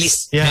boss. At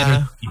least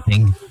Yeah.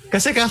 better.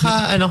 Kasi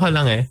ano ko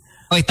lang eh.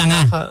 Oy,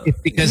 tanga. It's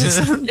because it's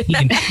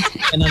 15.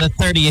 And on the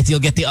 30th,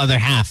 you'll get the other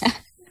half.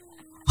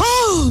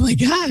 Oh my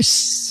gosh,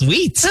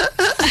 sweet.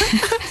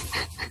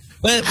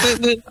 but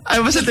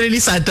I wasn't really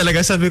sad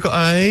talaga. Sabi ko,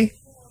 ay,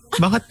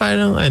 bakit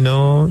parang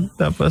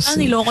tapos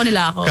Niloko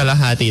nila ako.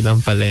 kalahati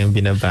lang pala yung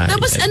binabayad.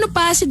 Tapos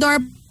si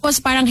Dora was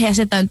parang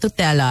hesitant to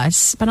tell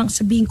us. Parang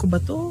sabihin ko ba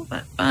to?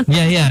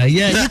 Yeah.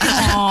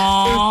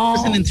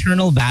 There's an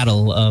internal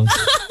battle of,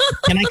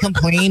 can I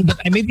complain?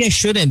 But maybe I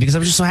shouldn't because I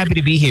was just so happy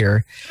to be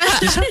here.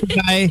 There's a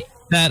guy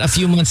that a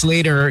few months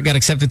later got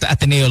accepted to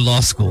Ateneo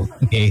Law School.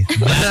 Okay.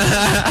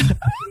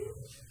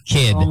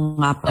 Kid. Oo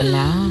nga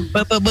pala.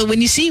 But when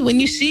you see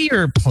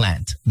your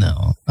plant,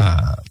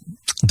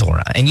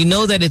 Dora, and you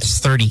know that it's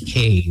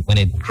 30K when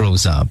it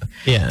grows up.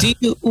 Yeah.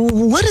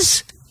 What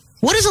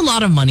is a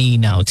lot of money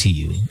now to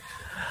you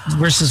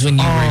versus when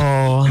you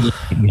were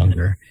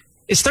younger?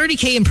 Is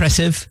 30K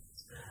impressive?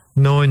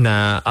 No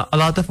na. A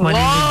lot of money.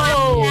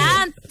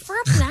 For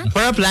a plant?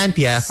 For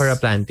a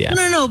plant, yeah.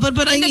 No.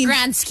 But I In the mean,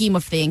 grand scheme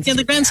of things. in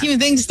the grand scheme of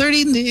things, 30,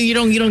 you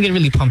don't get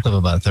really pumped up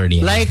about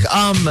 30. Like,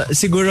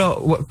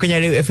 siguro,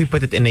 kunyari, if we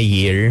put it in a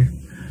year,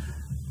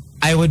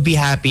 I would be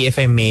happy if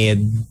I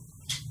made,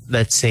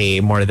 let's say,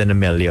 more than $1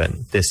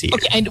 million this year.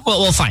 Okay, and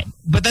well, fine.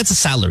 But that's a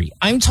salary.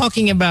 I'm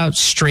talking about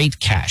straight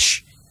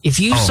cash. If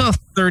you saw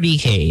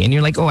 30K and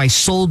you're like, oh, I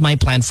sold my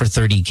plant for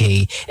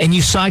 30K, and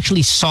you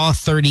actually saw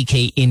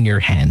 30K in your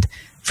hand,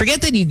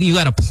 forget that you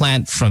got a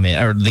plant from it,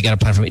 or they got a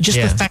plant from it. Just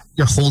the fact that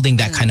you're holding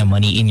that kind of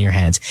money in your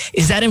hands.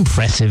 Is that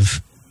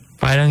impressive?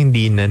 Parang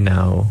hindi na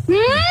now.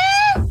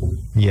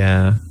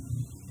 Yeah.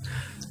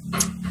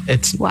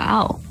 It's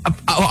Wow.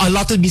 a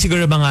lot would be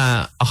siguro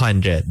mga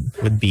 100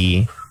 would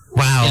be.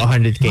 Wow,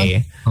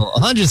 100K. Well,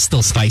 100 is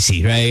still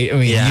spicy, right? I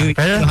mean, Yeah.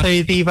 Pero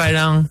 30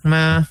 parang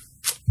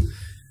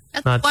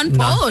That's one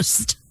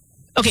post.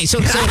 Okay, so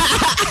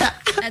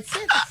That's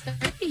it.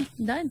 That's 30.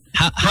 Done.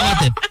 how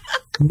about this?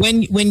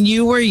 When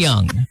you were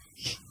young,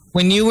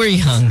 what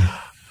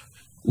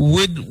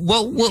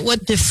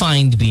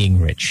defined being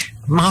rich?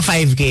 mga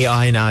 5K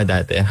okay na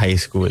dati high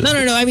school. No.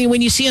 I mean, when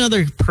you see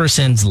another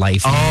person's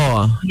life,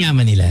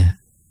 yaman nila.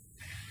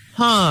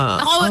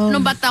 Huh. Ako,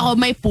 nung bata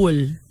ako, may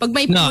pool. Pag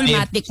may pool,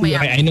 matik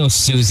mayaman. I know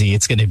Susie,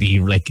 it's gonna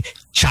be like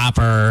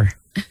chopper.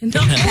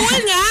 No,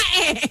 pool nga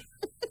eh.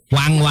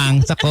 Wang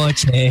sa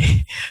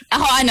kotse.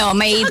 Ako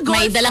may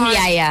dalang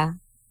yaya.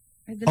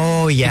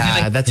 Oh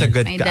yeah, that's a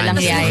good May dalang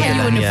answer.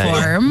 yaya.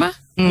 Uniform.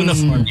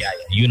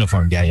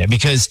 Uniform, yeah.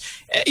 Because,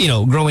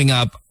 growing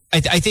up,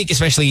 I think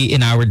especially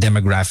in our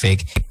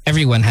demographic,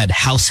 everyone had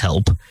house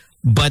help.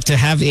 But to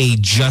have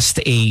just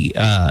a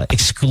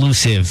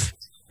exclusive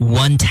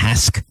one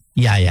task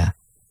yaya,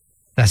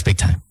 that's big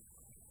time.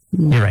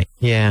 You're right.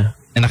 Yeah.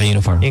 And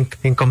naka-uniform.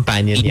 In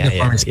companion,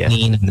 Uniform is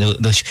clean.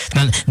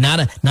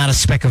 Not a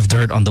speck of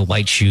dirt on the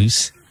white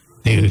shoes.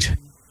 Dude,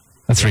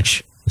 that's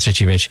rich.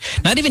 That's rich.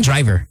 Not even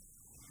driver.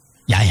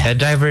 Yeah,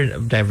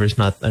 driver's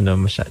not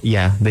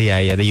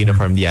the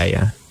uniform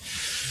yaya.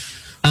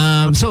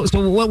 So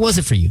what was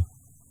it for you?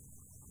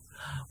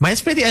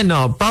 Mine's pretty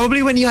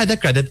probably when you had a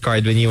credit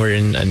card when you were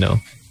in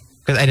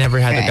because I never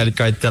had a credit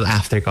card till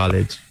after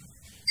college.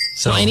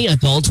 So any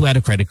adult who had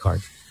a credit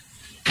card.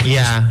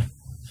 Yeah.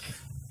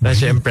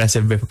 That's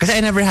impressive because I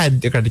never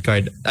had a credit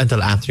card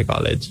until after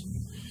college.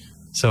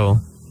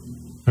 So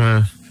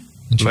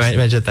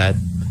medyo that.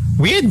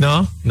 Weird,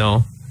 no?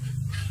 No.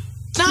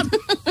 Not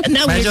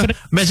weird,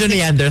 medyo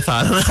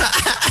Neanderthal.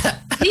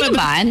 Di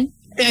ba?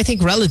 I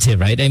think relative,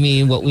 right? I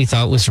mean, what we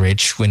thought was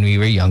rich when we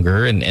were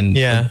younger and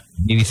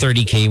maybe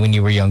 30K when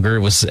you were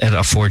younger was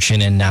a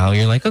fortune, and now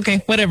you're like,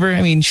 okay, whatever.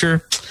 I mean,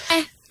 sure.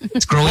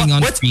 It's growing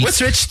on.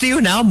 What's rich to you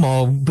now,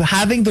 Mo?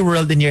 Having the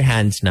world in your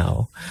hands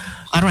now.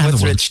 I don't have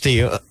what's the rich to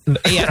you.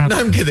 Yeah, no,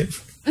 I'm kidding.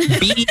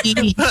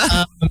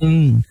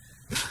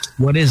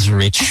 What is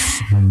rich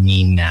for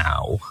me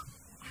now?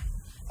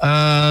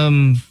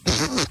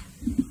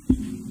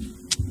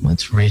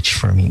 What's rich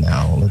for me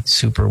now? What's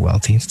super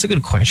wealthy? That's a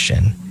good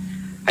question.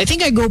 I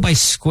think I go by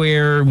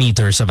square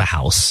meters of a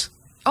house.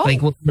 Oh.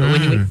 Like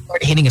when you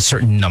start hitting a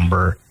certain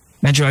number,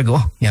 medyo I go,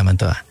 oh, yaman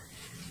to.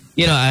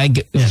 You know,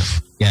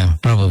 yeah,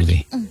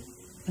 probably.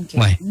 Okay.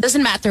 Why?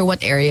 Doesn't matter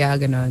what area,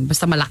 ganon.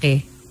 Basta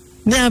malaki.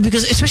 Yeah,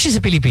 because especially sa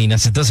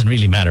Pilipinas, it doesn't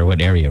really matter what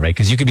area, right?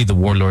 Because you could be the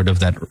warlord of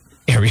that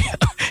area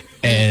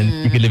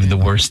and you could live in the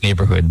worst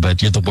neighborhood,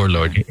 but you're the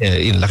warlord.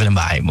 Laki ng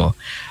bahay mo.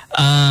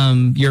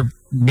 You're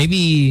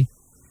maybe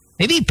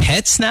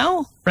pets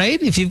now,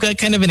 right? If you've got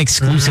kind of an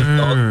exclusive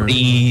dog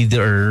breed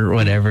or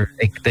whatever.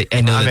 Like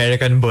I know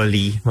American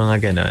bully,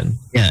 mga ganon.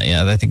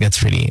 Yeah, I think that's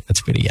pretty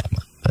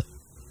yaman. But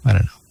I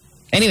don't know.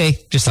 Anyway,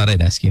 just thought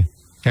I'd ask you.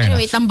 Fair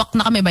Anyway, enough. tambak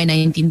na kami by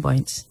 19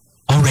 points.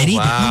 Already?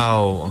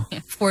 Wow.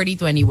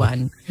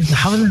 40-21.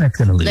 How is the next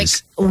gonna lose? Like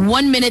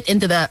 1 minute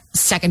into the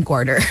second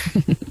quarter.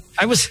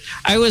 I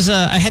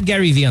had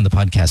Gary Vee on the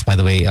podcast, by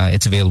the way.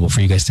 It's available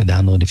for you guys to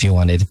download if you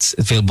want it. It's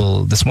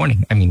available this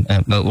morning. I mean,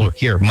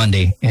 here,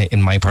 Monday,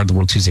 in my part of the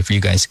world, Tuesday for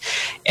you guys.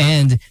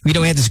 And we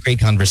had this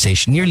great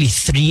conversation, nearly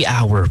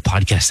 3-hour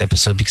podcast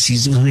episode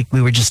because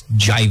we were just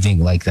jiving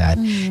like that.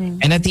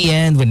 And at the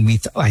end, when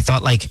I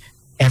thought like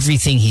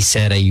everything he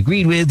said I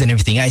agreed with and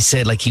everything I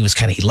said, like he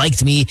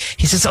liked me.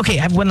 He says, okay,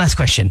 I have one last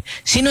question.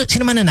 Sino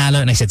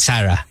mananalo? And I said,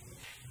 Sarah.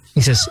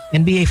 He says,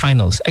 NBA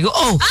Finals. I go,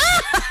 oh.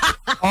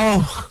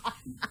 Oh.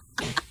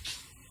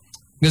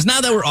 Because now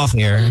that we're off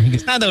air, I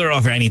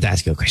need to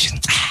ask you a question.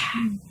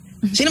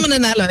 Sino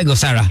mananalo? I go,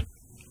 Sarah.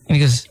 And he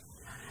goes,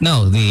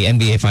 no, the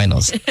NBA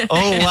Finals.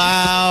 Oh,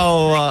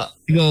 wow.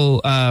 I go,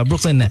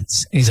 Brooklyn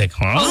Nets. And he's like,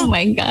 huh? Oh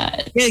my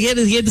God. Yeah, he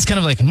had this kind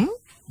of like,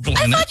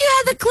 I thought you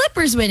had the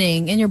Clippers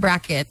winning in your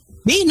bracket.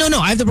 Me? No.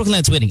 I have the Brooklyn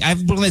Nets winning. I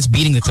have Brooklyn Nets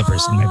beating the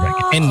Clippers in my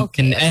bracket,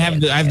 and I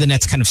have the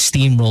Nets kind of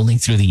steamrolling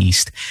through the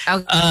East.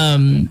 Okay.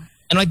 And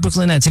like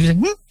Brooklyn Nets, and he's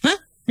like, huh?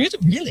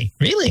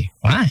 Really?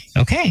 Why?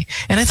 Okay.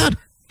 And I thought,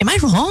 am I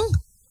wrong?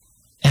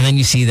 And then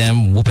you see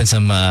them whooping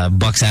some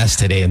Bucks ass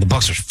today, and the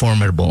Bucks are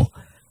formidable.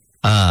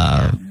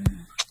 I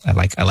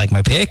like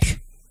my pick.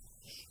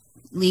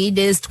 Lead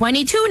is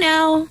 22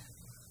 now.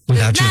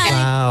 Without you.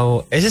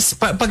 Wow. Is this,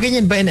 pag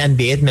ganyan ba in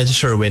NBA, medyo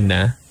sure win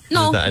na?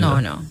 No.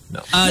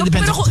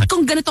 Depends Pero on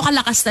kung ganito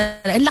kalakas na,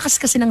 ang lakas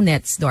kasi ng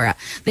Nets, Dora.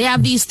 They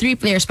have these 3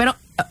 players, pero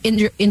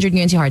injured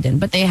ngayon si Harden,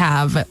 but they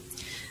have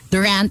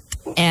Durant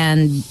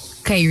and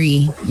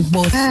Kyrie,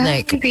 both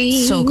like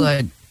so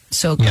good.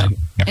 So good. Yeah,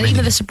 and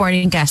even the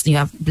supporting cast, you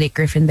have Blake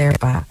Griffin there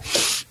pa.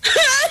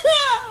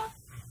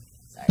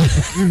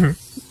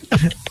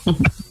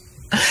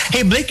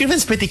 Hey, Blake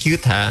Griffin's pretty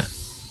cute, ha?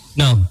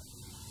 No,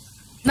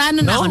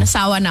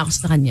 Nasawa na ako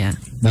sa kanya.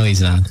 no,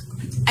 he's not.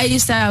 I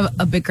used to have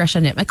a big crush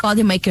on him. I called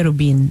him Mike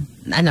Rubin.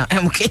 I'm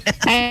okay.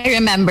 I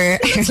remember.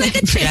 He's like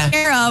a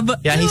cherub.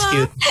 Yeah, he's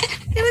cute.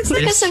 He looks like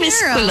Because a of his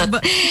cherub.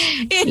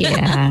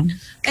 Yeah.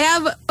 I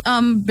have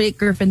Blake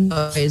Griffin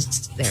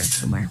toys there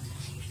somewhere.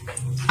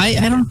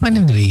 I don't find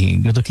him to be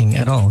good looking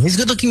at all. He's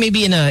good looking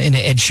maybe in a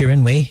Ed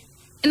Sheeran way.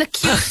 In a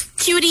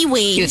cutie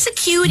way. He's a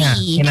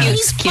cutie. Yeah,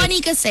 He's funny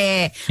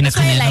kasi. That's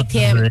why I liked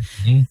him.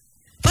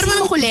 But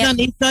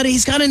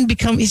he's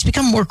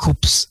become more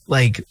coops.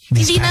 Like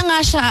Hindi na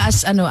nga siya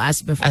as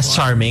before. As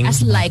charming.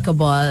 As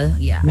likable.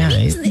 Yeah.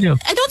 Yeah,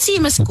 I don't see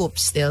him as Coop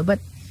still, but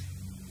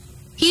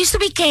he used to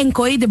be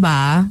Kenkoy,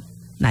 diba?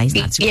 Nice,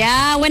 not super.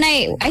 Yeah,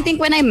 I think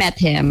when I met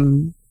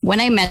him,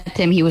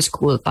 he was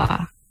cool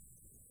pa.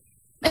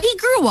 But he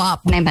grew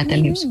up. When I met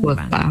him, he was cool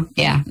pa.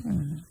 Yeah.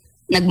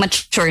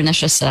 Nag-mature na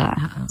siya sa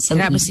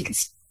Grabe league.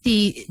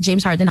 si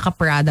James Harden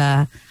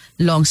naka-Prada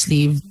long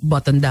sleeve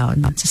button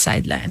down sa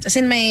sidelines. As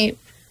in may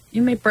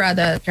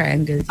Prada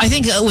triangle. I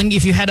think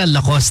if you had a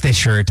Lacoste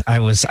shirt, I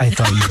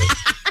thought you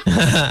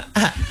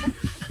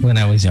when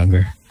I was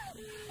younger.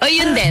 Oh,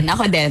 yun din.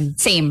 Ako din.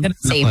 Same.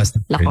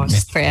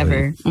 Lacoste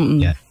forever.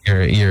 Yeah,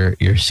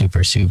 you're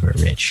super, super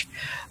rich.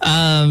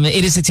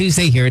 It is a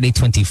Tuesday here at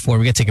 8:24. We're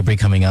going to take a break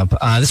coming up.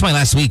 This is my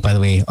last week, by the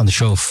way, on the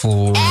show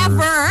for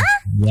Ever?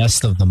 the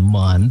rest of the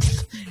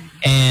month.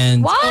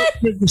 And What?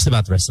 Just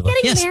about the rest of it.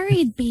 Getting Yes.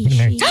 married, baby. Getting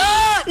married.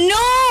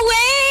 No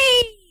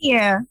way!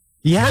 Yeah.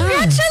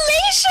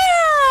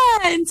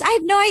 Congratulations! I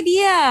had no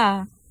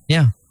idea.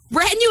 Yeah.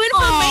 Brand new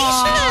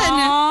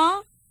information. Aww.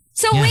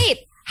 So Yeah.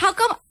 wait, how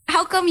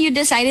come you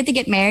decided to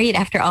get married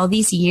after all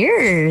these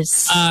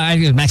years? I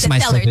maximize.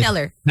 Tell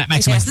her.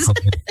 Maximize.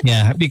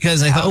 Yeah,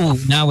 because I thought,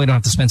 now we don't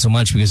have to spend so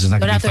much because there's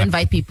not Don't going have to to be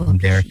invite people.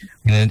 there.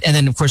 And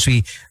then of course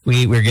we're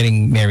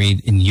getting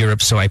married in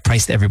Europe, so I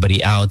priced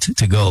everybody out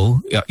to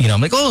go. You know,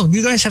 I'm like, oh,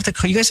 you guys have to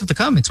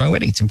come. It's my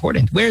wedding. It's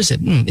important. Where is it?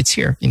 It's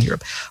here in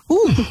Europe.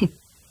 Ooh.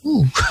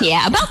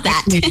 Yeah, about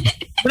that.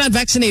 We're not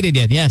vaccinated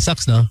yet. Yeah,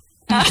 sucks, no?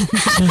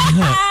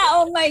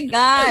 Oh my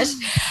gosh.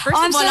 First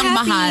I'm of all, so ang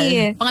mahal.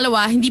 happy.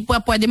 Pangalawa, hindi po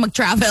pwede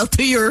mag-travel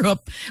to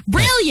Europe.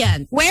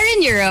 Brilliant. Where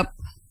in Europe?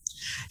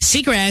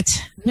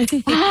 Secret.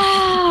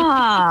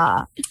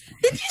 Ah,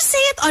 Did you say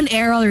it on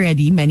air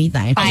already many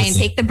times? fine.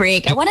 Take the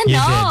break. I want to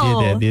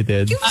know. You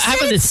did. You've How said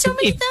about it this? so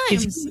many If-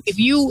 times. If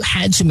you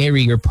had to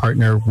marry your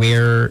partner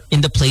where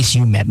in the place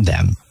you met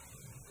them,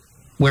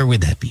 where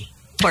would that be?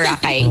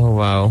 Boracay. Oh,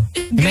 wow.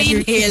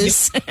 Green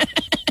Hills.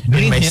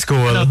 In my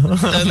school.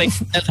 Like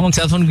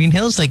cell phone Green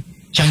Hills, like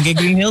Changi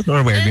Green Hills,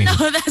 or where Green No,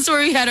 Hills? that's where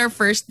we had our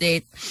first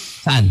date.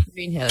 Saan?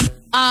 Green Hills.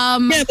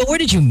 Yeah, but where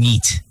did you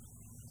meet?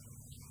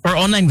 Or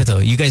online ba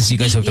to? You guys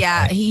hooked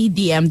Yeah, up? he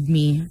DM'd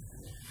me.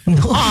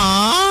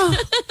 Aww.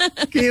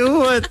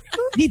 Cute.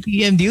 He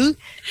DM'd you,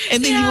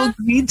 and then you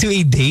agreed to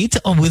a date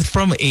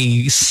from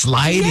a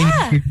slide in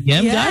your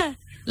DM guy?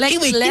 Like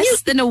Wait, can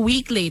less than a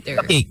week later.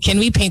 Okay, can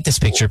we paint this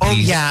picture, Oh,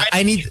 please? yeah.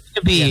 I need...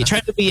 Try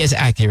to be as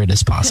accurate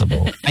as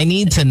possible. I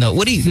need to know.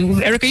 What do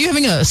you, Eric? Are you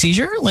having a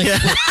seizure? Like,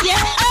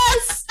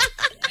 Yes!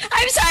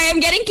 I'm sorry, I'm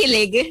getting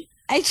kilig.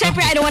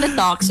 Syempre, I don't want to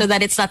talk so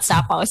that it's not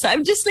sapaw. So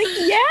I'm just like,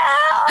 yeah.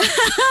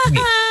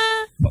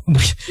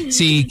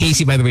 see,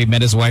 Casey, by the way,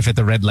 met his wife at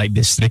the red light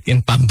district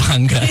in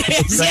Pampanga.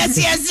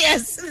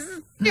 yes.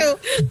 True.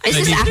 Is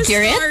this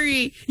accurate?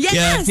 Story.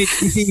 Yeah,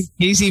 Yes.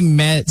 Casey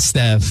met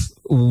Steph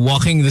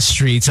walking the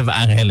streets of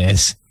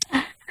Angeles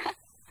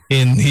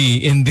in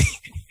the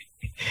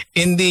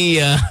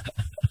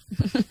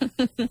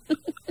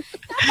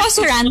Tapos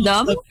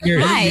random.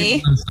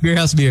 Why? beer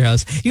house.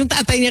 Yung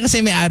tatay niya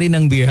kasi may-ari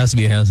ng beer house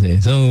eh.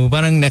 So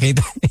parang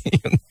nakita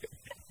yung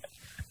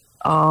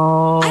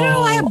Oh. I don't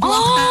know why I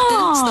blocked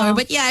that story,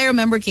 but yeah, I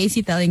remember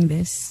Casey telling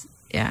this.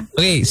 Yeah.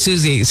 Okay,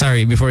 Susie,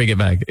 sorry, before we get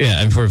back.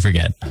 Yeah, before we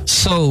forget.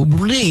 So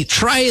really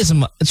try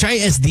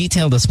as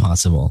detailed as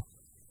possible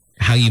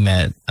how you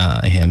met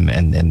him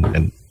and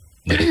And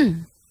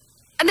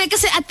then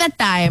kasi at that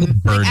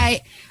time,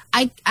 like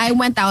I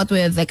went out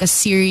with like a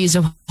series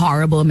of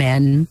horrible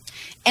men.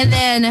 And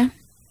then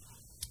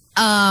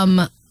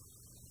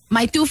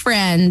my two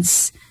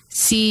friends,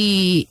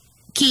 si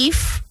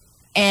Keith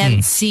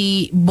and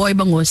si Boy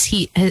Bangus,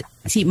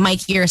 si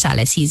Mikey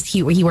Rosales,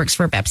 he works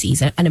for Pepsi.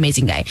 He's an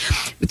amazing guy.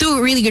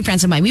 Two really good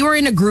friends of mine. We were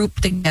in a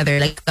group together,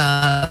 like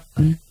a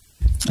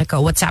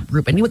WhatsApp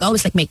group, and we would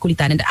always like make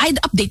kulitan, and I'd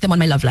update them on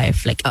my love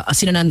life, like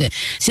sino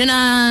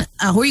na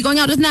who are you going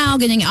out with now,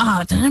 ganyan,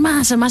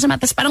 masama.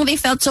 Tas parang they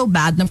felt so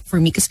bad na for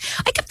me because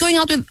I kept going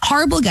out with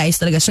horrible guys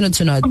talaga, sunod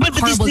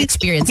horrible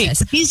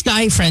experiences. Okay, these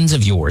guy friends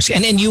of yours,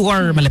 and you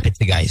are malapit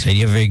to guys, right?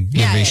 You have a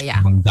very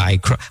strong guy.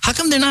 How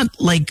come they're not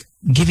like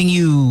giving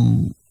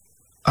you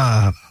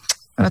they're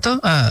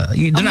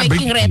not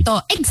making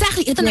reto?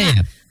 Exactly, ito na.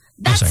 Yeah.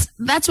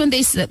 That's when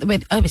they said,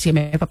 wait, obviously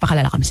may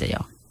papakalala kami sa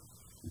iyo.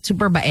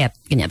 Super bait,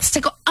 ganyan. Tapos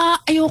sabi ko,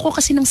 ayoko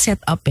kasi ng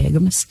setup eh.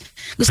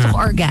 Gusto ko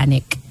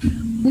organic.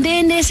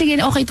 Hindi, sige,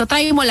 okay to.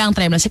 Try mo lang.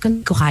 Sabi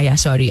ko, kaya,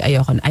 sorry,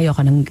 ayoko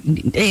ng,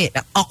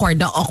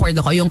 awkward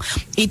ako. Yung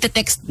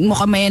ite-text mo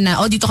kami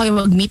na, dito kayo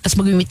mag-meet, tapos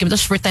mag-meet kami,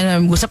 tapos first time na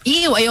mag-usap,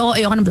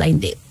 ayoko ng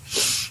blind date.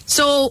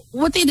 So,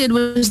 what they did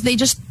was, they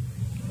just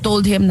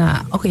told him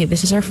na, okay,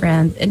 this is our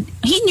friend. And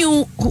he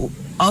knew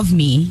of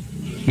me.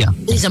 Yeah.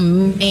 He's a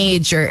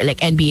major like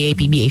NBA,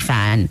 PBA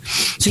fan.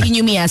 So he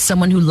knew me as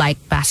someone who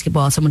liked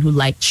basketball, someone who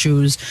liked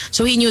shoes.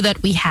 So he knew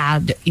that we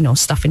had,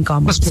 stuff in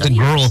common. Plus, So,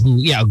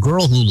 a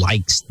girl who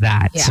likes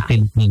that. Yeah. Sa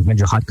Philippines,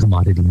 medyo hot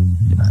commodity.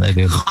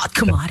 hot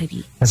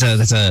commodity. That's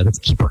a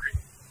keeper.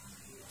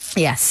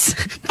 Yes.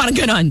 Parang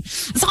ganon.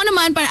 So ako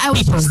naman, I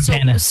was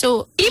Keeper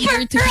so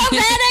eager to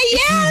Ravenna,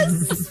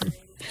 yes!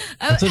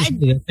 That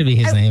should be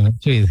his name.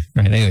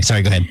 Right. Anyway,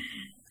 sorry. Go ahead.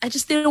 I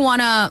just didn't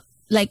want to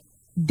like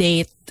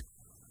date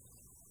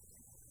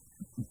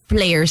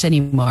players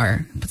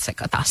anymore. It's like,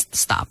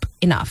 stop.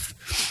 Enough.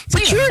 So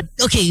But you're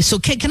okay. So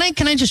can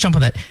I just jump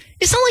on that?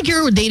 It's not like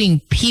you were dating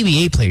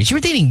PBA players. You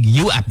were dating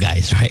UAP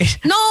guys, right?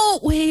 No,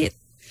 wait.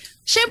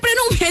 Syempre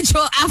nung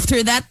medyo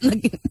after that,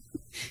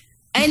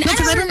 and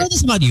Because I don't know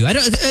this about you. I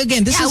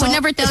would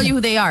never tell you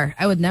who they are.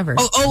 I would never.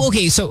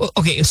 Okay.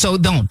 So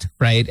don't,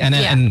 right? And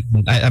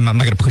I'm not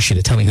going to push you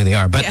to tell me who they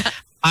are, but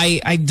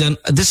I've done.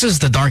 This is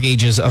the dark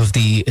ages of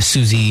the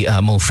Susie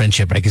Mo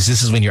friendship, right? Because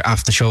this is when you're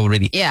off the show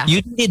already. Yeah.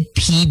 You did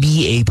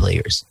PBA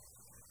players.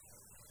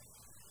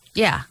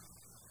 Yeah.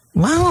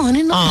 Wow, I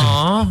didn't know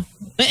Aww.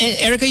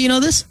 that. Erica, you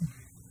know this?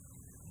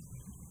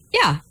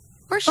 Yeah.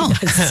 Of course she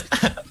does.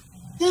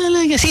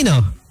 Like,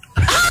 sino?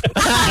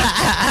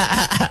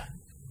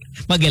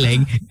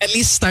 Magaling. At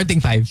least starting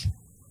 5.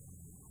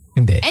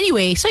 Hindi.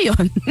 Anyway, so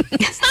yun.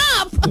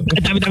 Stop!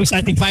 Dami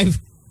starting 5.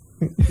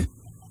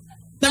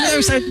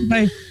 Dami starting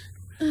 5.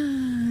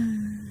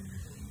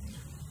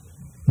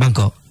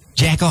 Bangko,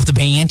 jack off the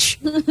bench.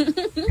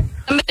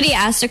 Somebody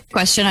asked a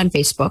question on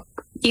Facebook.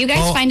 Do you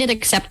guys find it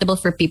acceptable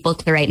for people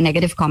to write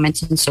negative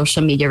comments on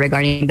social media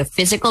regarding the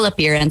physical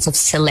appearance of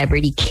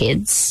celebrity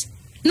kids?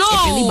 No!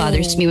 It really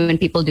bothers me when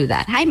people do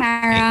that. Hi,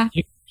 Mara.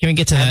 Can we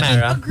get to that?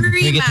 Mara.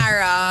 Agree,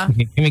 Mara.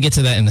 Can we get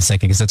to that in a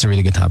second? Because that's a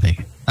really good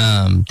topic.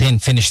 Then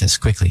finish this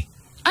quickly.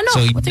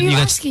 What are you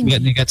asking?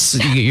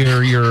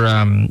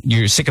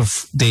 You're sick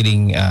of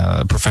dating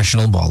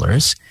professional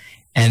ballers,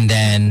 and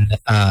then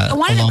I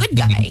wanted a good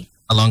guy.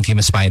 along came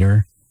a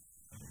spider.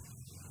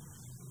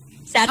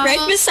 Sat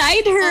right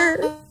beside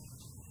her.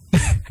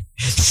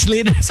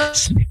 Slid.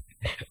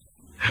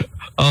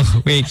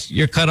 Oh, wait.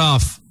 You're cut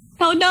off.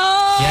 Oh,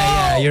 no.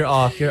 Yeah, you're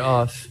off.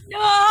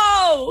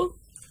 No.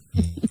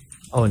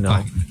 Oh,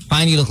 no.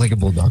 Fine, you look like a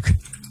bulldog.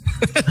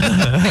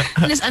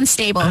 It's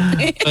unstable.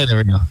 Oh, there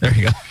we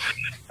go.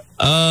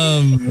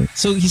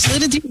 So he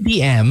slid into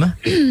DM.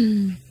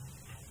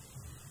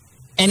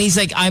 And he's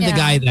like, I'm the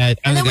guy that...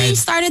 And then we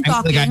started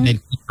talking. the guy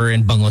that Keeper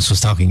and Bungos was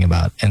talking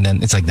about. And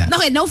then it's like that.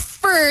 Okay, no,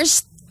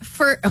 first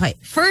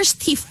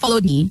he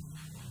followed me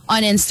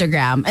on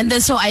Instagram. And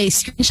then so I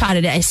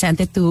screenshotted it. I sent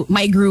it to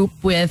my group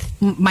with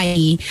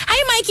Mikey.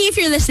 Hi, Mikey, if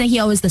you're listening. He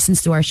always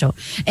listens to our show.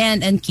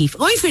 And Keith,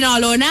 oy,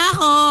 finalo na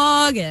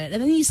ako.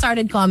 And then he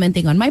started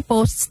commenting on my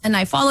posts. And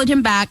I followed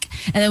him back.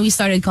 And then we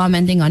started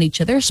commenting on each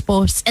other's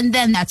posts. And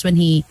then that's when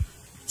he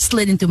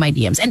slid into my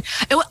DMs. And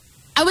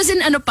I was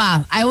in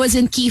I was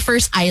in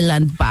Kiefer's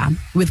Island pa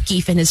with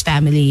Keith and his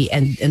family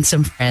and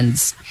some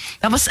friends.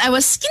 Tapos I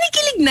was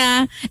kinikilig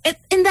na.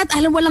 In that,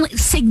 walang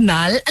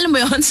signal. Alam mo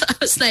yun? So I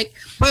was like,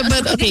 but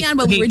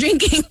we were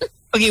drinking.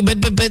 Okay,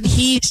 but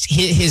he's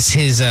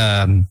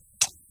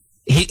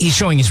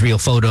showing his real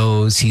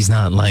photos. He's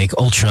not like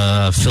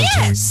ultra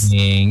filtering. Yes.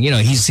 You know,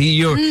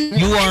 you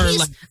are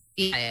like.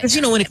 Because,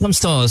 you know, when it comes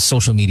to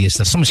social media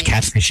stuff, so much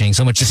catfishing,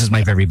 so much this is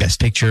my very best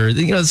picture,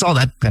 you know, it's all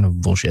that kind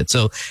of bullshit.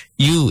 So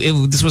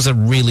this was a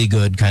really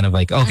good kind of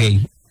like,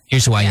 okay,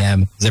 here's who I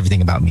am. It's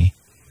everything about me.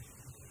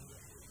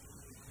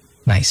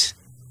 Nice.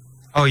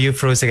 Oh, you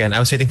froze again. I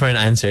was waiting for an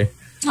answer.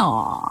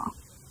 Aw.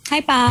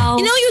 Hi, pal.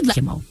 You know, you'd like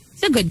him.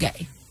 He's a good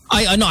guy.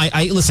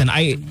 Listen,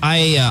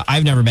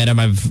 I've never met him.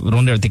 I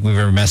don't ever think we've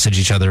ever messaged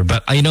each other,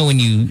 but I know when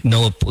you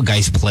know a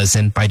guy's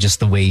pleasant by just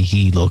the way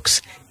he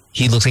looks.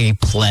 He looks like a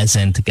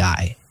pleasant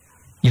guy.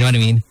 You know what I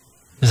mean?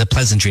 There's a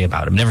pleasantry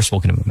about him. Never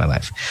spoken to him in my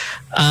life.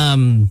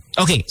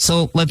 Okay,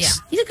 so let's... Yeah,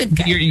 he's a good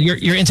guy.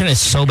 Your internet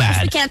is so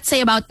bad. We can't say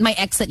about my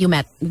ex that you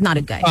met. Not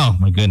a guy. Oh,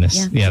 my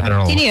goodness. Yeah, they're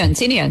all...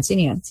 Sino yun?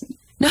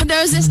 No,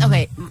 there was this...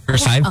 Okay.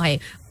 First time? Okay.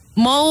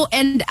 Mo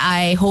and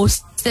I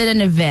hosted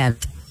an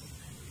event.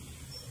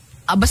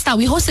 Basta,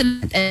 we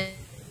hosted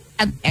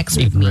an ex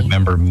I with me.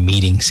 remember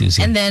meeting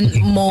Susie. And then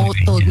Mo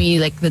told me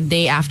like the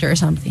day after or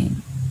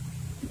something.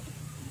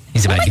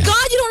 He's a bad Oh my guy.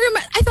 God, you don't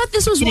remember? I thought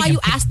this was why you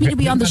asked me to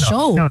be on the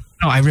show. No,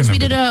 I remember. We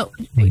did a...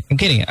 I'm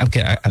kidding. I'm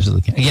kidding. I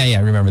absolutely kidding. Yeah,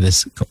 I remember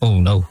this.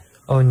 Oh, no.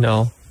 Oh,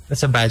 no.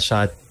 That's a bad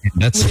shot.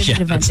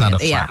 That's not a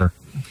flatter.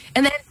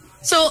 And then,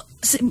 so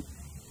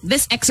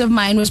this ex of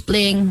mine was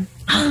playing,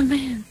 oh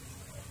man,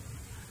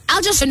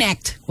 I'll just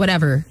connect,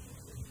 whatever.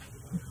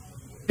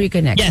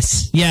 Reconnect.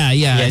 Yes. Yeah.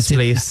 Yes,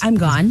 please. I'm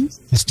gone.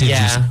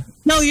 Yeah.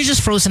 No, you're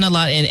just frozen a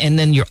lot, and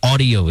then your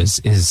audio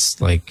is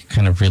like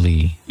kind of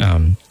really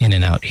in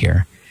and out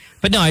here.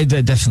 But no, I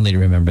definitely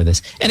remember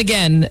this. And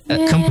again,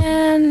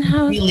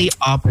 completely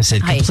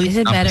opposite. Hi, Completely is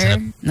it opposite.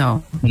 better?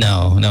 No.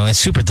 No, it's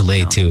super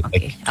delayed too.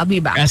 Okay, Like, I'll be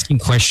back. asking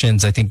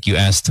questions, I think you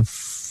asked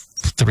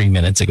 3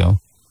 minutes ago.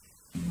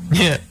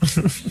 Yeah.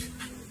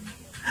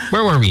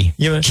 Where were we?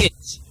 You were-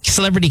 Kids,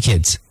 celebrity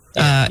kids.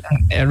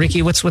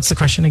 Ricky, what's the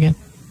question again?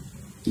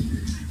 Do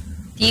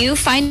you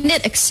find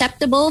it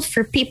acceptable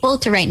for people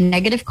to write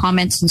negative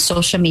comments on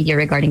social media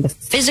regarding the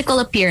physical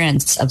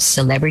appearance of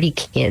celebrity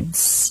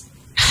kids?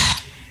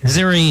 Is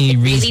there a Really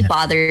reason?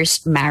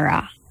 bothers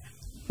Mara.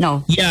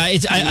 No. Yeah,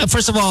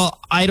 first of all,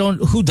 I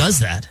don't. Who does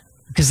that?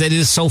 Because that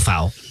is so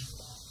foul.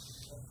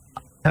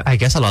 I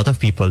guess a lot of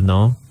people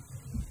know.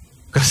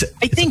 Because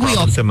I think we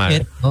all think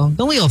it.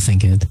 Don't we all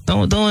think it?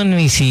 Don't when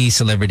we see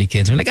celebrity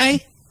kids, we're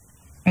like,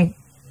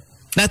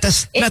 not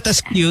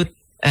as cute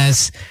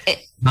as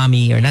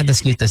mommy, or not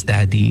as cute as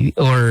daddy,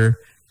 or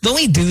don't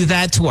we do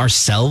that to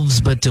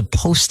ourselves? But to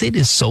post it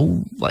is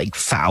so like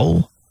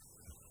foul,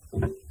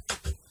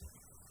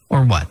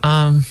 or what?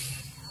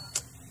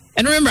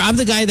 And remember, I'm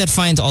the guy that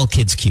finds all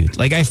kids cute.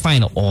 Like, I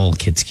find all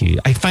kids cute.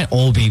 I find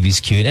all babies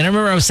cute. And I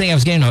remember I was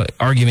getting an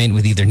argument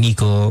with either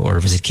Nico or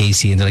was it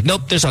Casey, and they're like,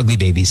 nope, there's ugly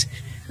babies.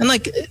 And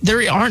like,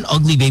 there aren't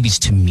ugly babies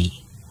to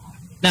me.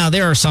 Now,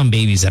 there are some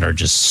babies that are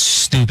just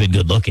stupid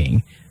good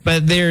looking,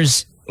 but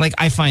there's like,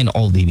 I find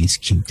all babies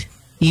cute.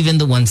 Even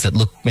the ones that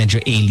look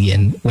medyo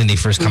alien when they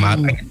first come out,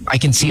 I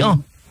can see,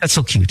 oh, that's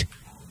so cute.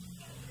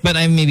 But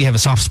I maybe have a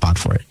soft spot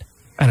for it.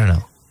 I don't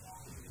know.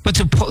 But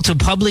to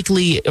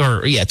publicly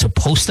to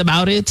post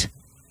about it,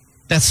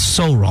 that's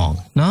so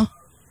wrong, no?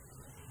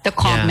 The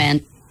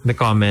comment. Yeah, the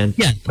comment.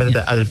 Yeah. But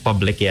the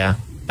public, yeah.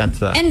 That's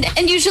the...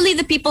 And usually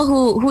the people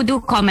who do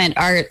comment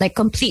are like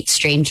complete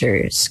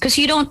strangers, because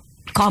you don't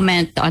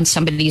comment on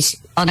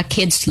a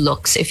kid's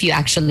looks if you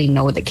actually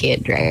know the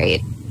kid,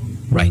 right?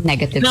 Right.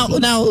 Negatively. Now,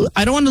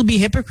 I don't want to be a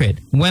hypocrite.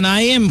 When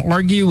I am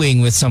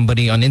arguing with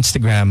somebody on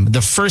Instagram,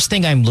 the first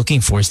thing I'm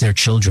looking for is their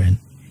children.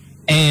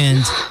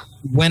 And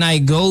when I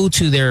go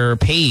to their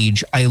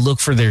page, I look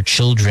for their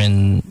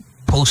children,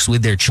 post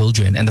with their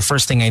children. And the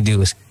first thing I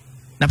do is,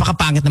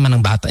 napakapangit naman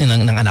ng bata,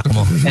 ng anak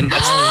mo. And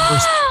that's the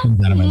first thing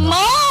out of my mouth.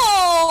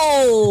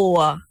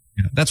 Mo!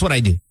 Yeah, that's what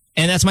I do.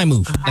 And that's my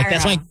move. Like,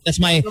 that's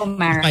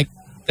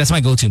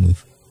my go-to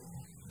move.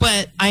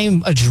 but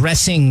I'm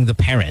addressing the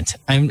parent.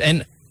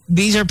 And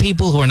these are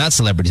people who are not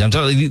celebrities. I'm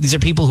talking. These are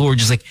people who are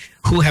just like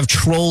who have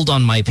trolled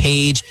on my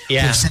page.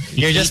 Yeah,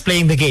 you're just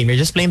playing the game. You're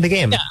just playing the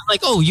game. Yeah,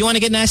 like, oh, you want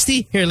to get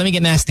nasty? Here, let me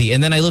get nasty.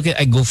 And then I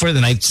go further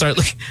and I start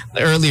like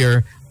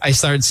earlier. I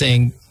started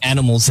saying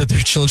animals that their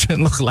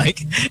children look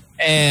like,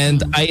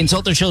 and I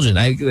insult their children.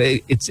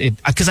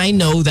 Because I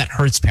know that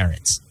hurts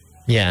parents.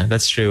 Yeah,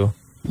 that's true.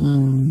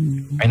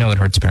 I know it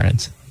hurts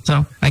parents,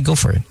 so I go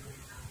for it.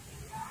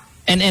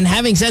 And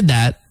having said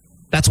that,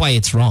 that's why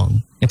it's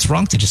wrong. It's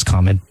wrong to just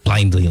comment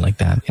blindly like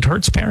that. It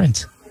hurts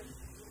parents.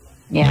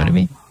 Yeah. You know what I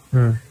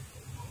mean?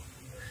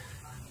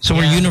 So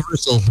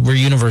we're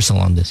universal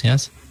on this,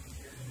 yes?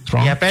 It's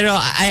wrong. Yeah, pero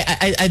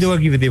I do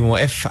agree with you mo.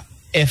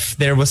 If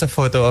there was a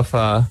photo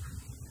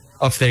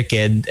of their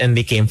kid and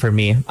they came for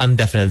me, I'm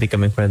definitely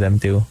coming for them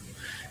too.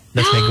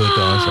 That's my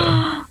go-to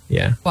also.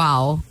 Yeah.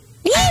 Wow.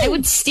 I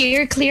would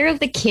steer clear of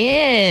the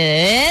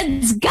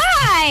kids,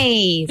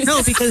 guys.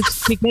 No,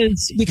 because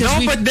No,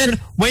 but then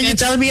when you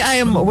tell me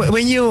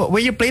when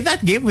you play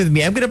that game with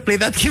me, I'm gonna play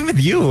that game with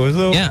you.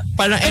 So Yeah.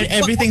 parang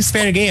everything's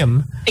fair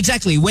game.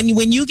 exactly when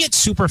you get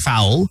super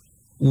foul,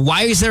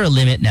 why is there a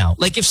limit now?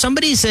 Like if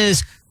somebody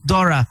says,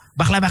 Dora,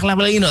 bakla, bakla,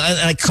 bakla, and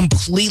I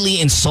completely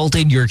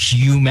insulted your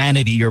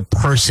humanity, your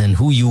person,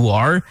 who you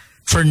are,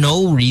 for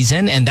no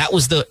reason, and that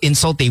was the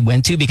insult they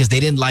went to because they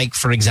didn't like,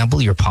 for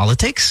example, your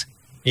politics.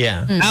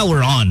 Yeah. Now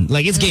we're on.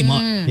 Like, it's game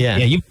on. Yeah.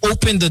 You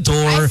opened the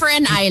door. Eye for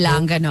an eye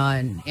lang,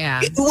 ganon.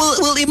 Yeah.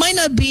 Well, it might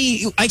not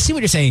be. I see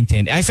what you're saying,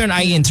 Tin. Eye for an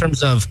eye in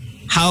terms of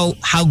how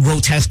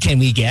grotesque can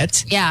we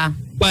get. Yeah.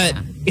 But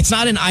it's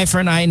not an eye for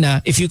an eye. Na,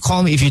 if you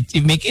call me, if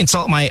you make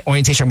insult my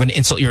orientation, I'm going to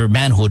insult your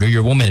manhood or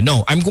your woman.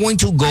 No, I'm going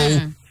to go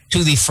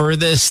to the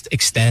furthest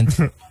extent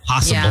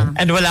possible. Yeah.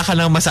 And wala ka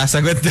nang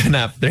masasagot dun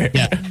after.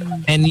 Yeah.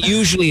 And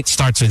usually it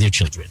starts with your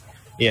children.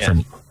 Yeah. For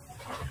me.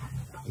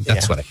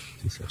 That's Yeah. what I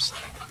do first.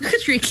 Look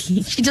at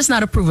Ricky. She does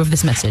not approve of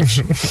this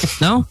message.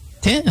 No?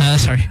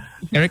 Sorry.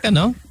 Erica,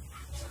 no?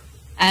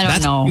 I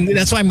don't know.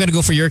 That's why I'm going to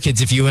go for your kids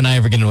if you and I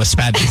ever get into a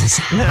spat.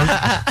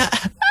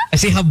 I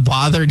see how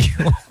bothered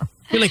you are.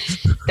 You're like,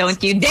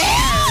 Don't you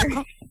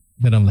dare!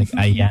 but I'm like,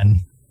 ayan,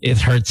 it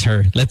hurts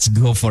her. Let's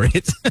go for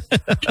it.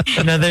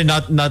 Another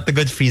not the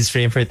good freeze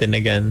frame for Tin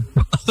again.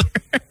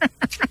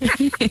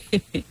 This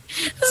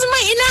is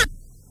my ina.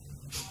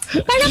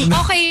 Parang,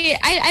 okay,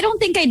 I don't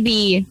think I'd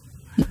be...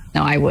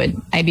 No, I would.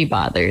 I'd be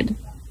bothered.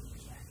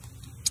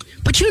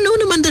 But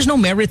naman, there's no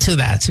merit to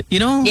that, you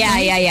know?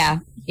 Yeah.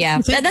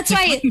 That's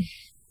why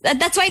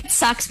it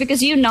sucks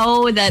because you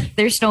know that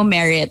there's no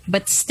merit,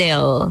 but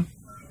still.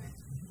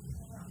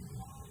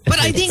 But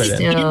I think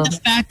Still. in the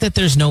fact that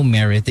there's no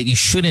merit, that you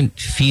shouldn't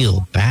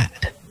feel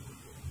bad.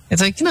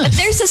 It's like, But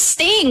there's a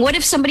sting. What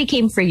if somebody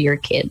came for your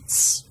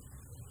kids?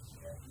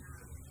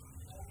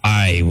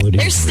 I would.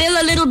 There's still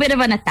a little bit of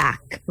an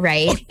attack,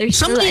 right? There's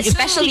still,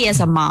 especially as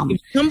a mom.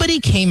 If somebody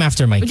came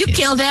after my Would you kid,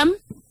 kill them?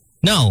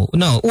 No.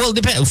 Well,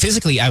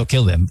 physically, I would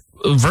kill them.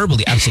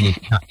 Verbally,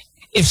 absolutely not.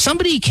 If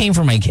somebody came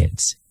for my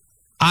kids,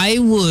 I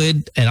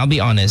would, and I'll be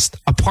honest,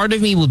 a part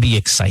of me would be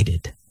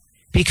excited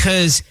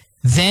because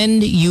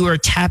then you are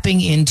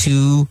tapping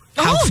into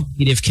how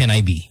creative can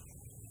I be.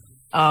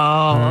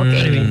 Oh,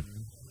 okay.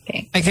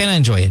 I kind of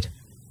enjoy it.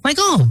 Like,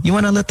 oh, you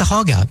want to let the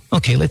hog out?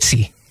 Okay, let's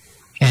see.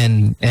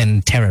 And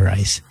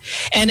terrorize.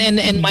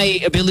 And my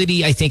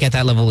ability, I think, at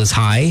that level is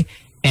high.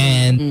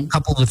 And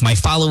coupled with my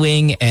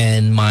following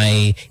and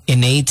my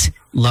innate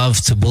love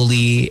to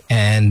bully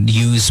and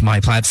use my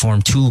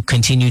platform to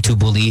continue to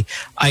bully,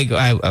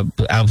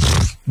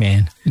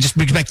 man, just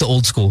bring back the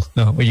old school.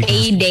 No, where you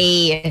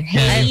Heyday.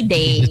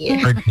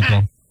 hurt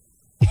people.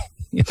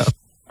 You know?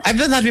 I've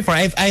done that before.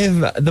 I've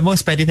the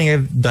most petty thing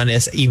I've done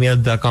is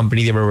emailed the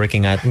company they were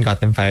working at and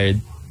got them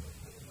fired.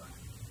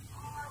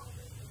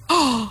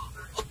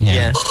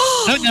 Yeah.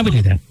 I would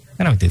do that.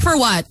 I would do that. For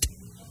what?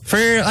 For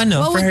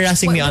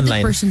harassing me what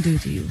online. What did the person do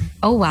to you?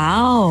 Oh,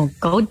 wow.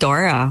 Go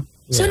Dora.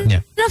 So,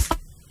 Yeah.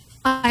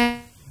 na-fire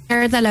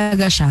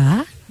talaga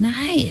siya?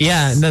 Nice.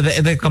 Yeah, no,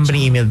 the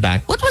company emailed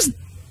back. What was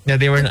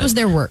What was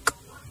their work?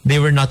 They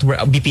were not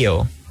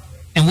BPO.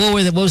 And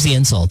what was the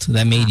insult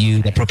that made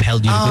you, that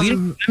propelled you to do it?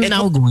 I'm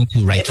now going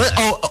to write It was,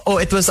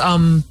 it was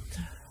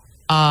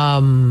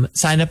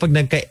sana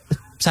pag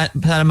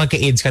sana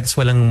magka-AIDS ka tapos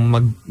walang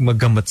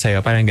maggamot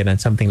sa'yo, parang ganun,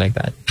 something like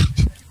that.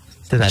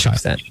 To that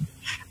extent.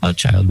 How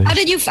childish.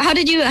 How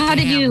did you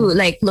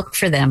like look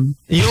for them?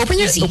 You open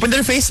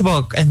their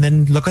Facebook and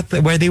then look at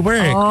where they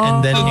work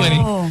and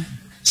then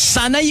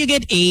Sana you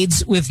get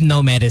AIDS with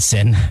no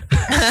medicine.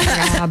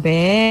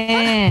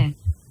 Grabe.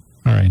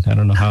 All right. I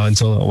don't know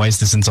why is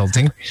this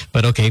insulting,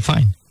 but okay,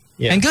 fine.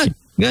 Yeah. And good.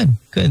 Yeah.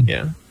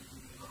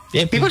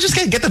 Yeah, people just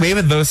can't get away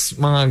with those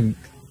mga,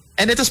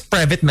 and it was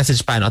private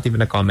message pa, not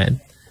even a comment.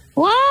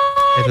 What?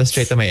 It was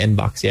straight to my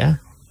inbox, yeah.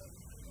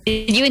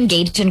 Did you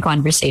engage in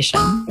conversation?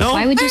 No.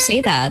 Why would you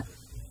say that?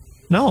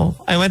 No,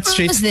 I went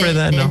straight was for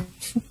the, no.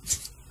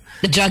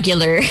 The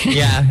jugular.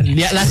 Yeah,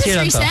 last year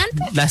lang to.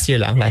 recent? Last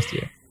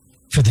year.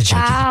 For the judge.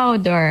 Wow,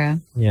 Dora.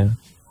 Yeah,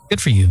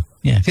 Good for you.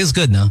 Yeah, feels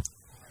good now.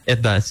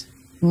 it does.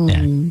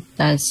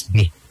 Does.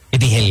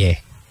 Eddie hell yeah.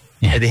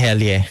 Eddie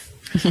hell yeah.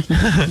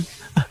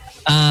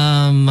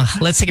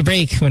 Let's take a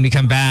break. When we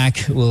come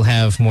back, we'll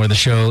have more of the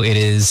show. It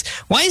is,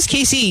 why is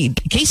Casey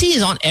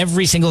is on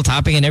every single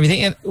topic and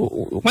everything. And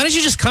why don't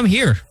you just come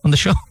here on the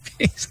show?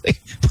 You've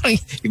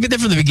been there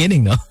from the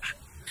beginning, though.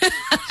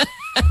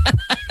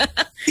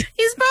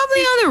 He's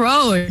probably on the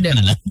road.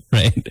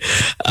 Right.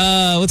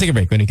 We'll take a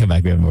break. When we come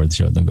back, we have more of the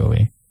show. Don't go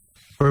away.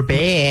 We're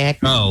back.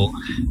 Oh.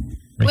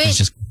 Rick Wait. is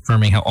just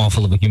confirming how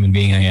awful of a human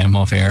being I am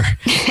off air.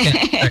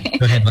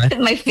 Go ahead, what?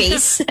 My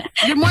face.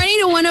 Good morning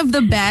to one of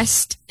the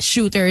best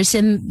shooters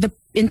in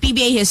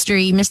PBA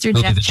history, Mr.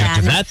 We'll Jeff get the check Chan.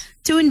 of that.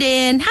 Tuned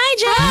in. Hi,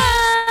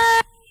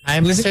 Jeff.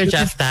 I'm Mr.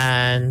 Jeff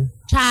Tan.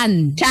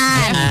 Chan.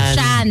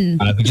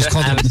 We just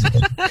called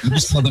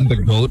him the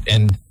goat,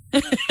 and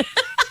oh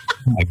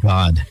my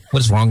God, what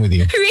is wrong with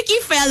you? Ricky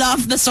fell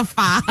off the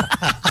sofa.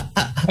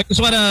 I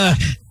just wanna.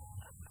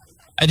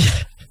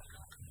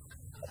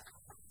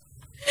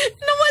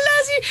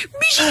 Nawala si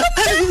Bish,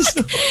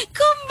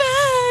 come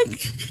back.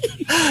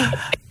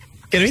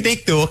 Can we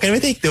take two?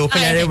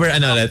 Kunyari, we're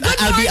ano ulit.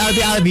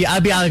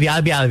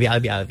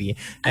 I'll be.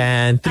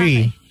 And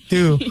 3,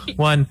 2,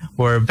 1,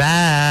 we're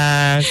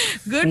back.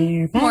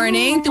 Good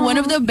morning to one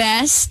of the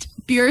best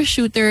pure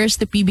shooters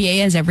the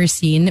PBA has ever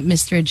seen,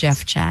 Mr.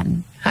 Jeff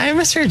Chan. Hi,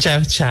 Mr.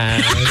 Jeff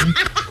Chan.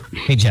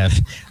 Hey, Jeff.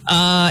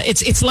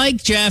 It's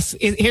like, Jeff.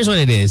 Here's what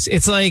it is.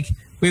 It's like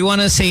we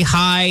want to say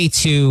hi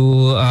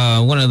to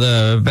one of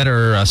the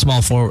better best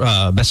small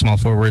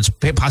forwards,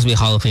 possibly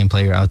Hall of Fame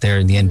player out there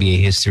in the NBA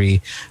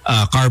history,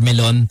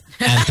 Carmelon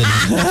Anthony.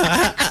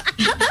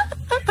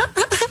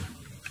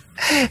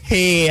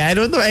 Hey, I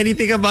don't know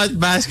anything about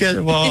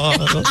basketball.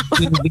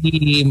 The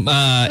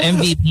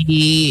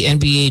MVP,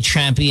 NBA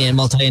champion,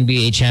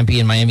 multi-NBA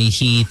champion, Miami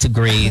Heat,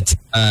 great.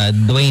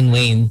 Dwayne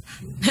Wayne.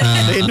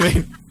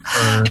 Wait.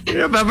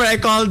 Remember, I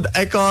called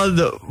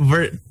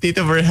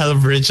Tito Verhel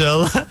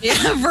Virgil.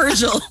 Yeah,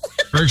 Virgil.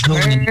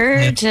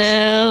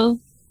 Virgil.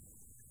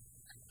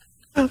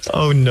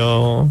 Oh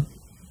no.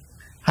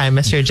 Hi,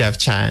 Mr. Jeff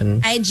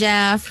Chan. Hi,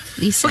 Jeff.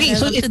 Lisa, Okay,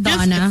 so to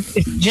Donna.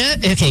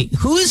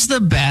 Who is the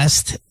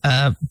best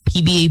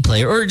PBA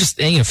player or just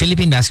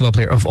Philippine basketball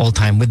player of all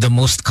time with the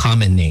most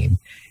common name?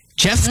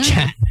 Jeff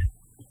Chan.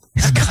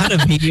 It's gotta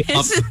be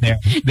up there.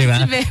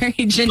 It's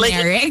very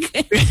generic.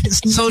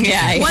 So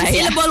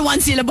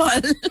One syllable.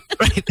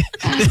 Right.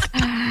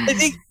 I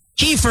think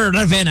Kiefer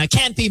Ravena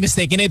can't be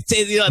mistaken.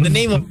 The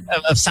name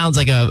of sounds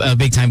like a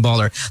big time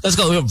baller. Let's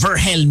go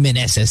Verhel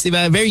Meneses.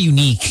 Very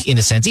unique in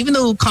a sense, even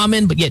though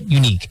common but yet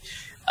unique.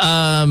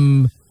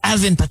 Alvin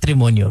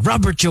Patrimonio,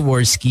 Robert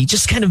Jaworski,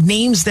 just kind of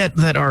names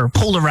that are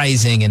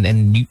polarizing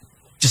and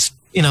just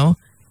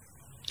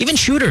even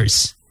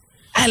shooters.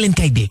 Alan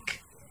Kaidik.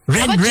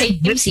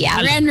 James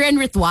Yap? Ren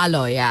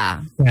Ritualo,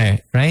 yeah.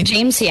 Right.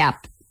 James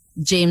Yap.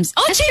 James.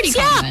 Oh, That's James pretty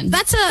Yap. common.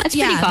 That's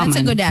pretty that's a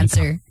common. good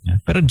answer. Yeah.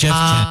 But Jeff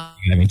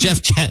Chan.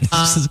 Jeff Chan.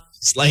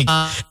 It's like,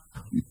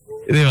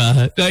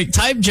 like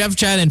type Jeff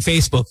Chan in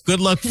Facebook. Good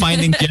luck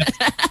finding Jeff.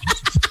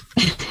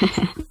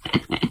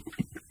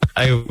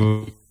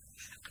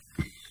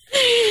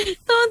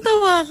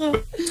 Tawa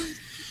ko.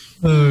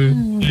 Oh,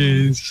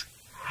 jeez.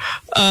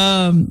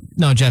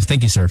 No, Jeff,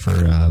 thank you, sir, for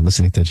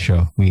listening to the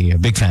show. We are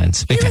big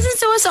fans. He listens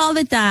to us all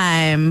the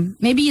time.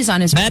 Maybe he's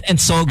on his Matt and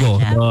Sogo,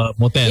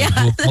 Motel,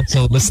 who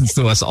also listens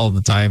to us all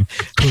the time,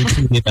 who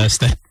tweeted us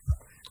that.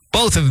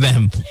 Both of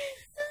them.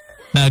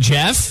 Now,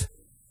 Jeff,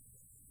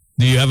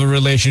 do you have a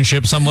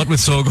relationship somewhat with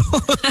Sogo?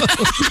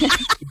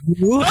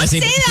 Don't say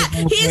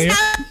that. He's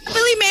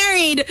happily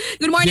married.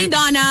 Good morning,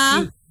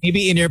 Donna.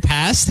 Maybe in your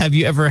past, have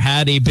you ever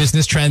had a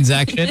business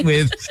transaction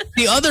with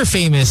the other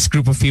famous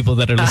group of people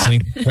that are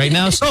listening right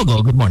now?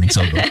 Sogo. Good morning,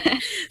 Sogo.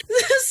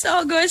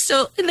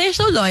 Sogo, they're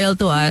so loyal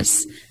to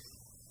us.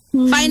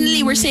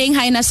 Finally, we're saying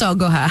hi na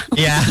Sogo, ha?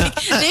 Yeah.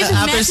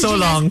 After so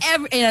long.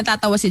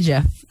 Natatawa si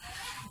Jeff.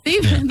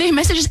 They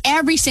message us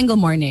every single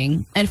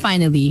morning. And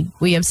finally,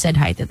 we have said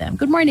hi to them.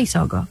 Good morning,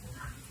 Sogo.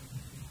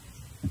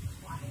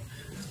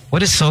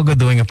 What is Sogo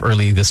doing up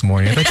early this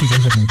morning? I thought you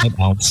guys were night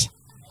outs.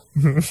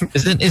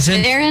 Isn't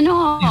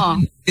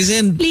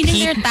Cleaning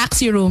their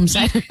taxi rooms.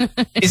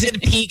 is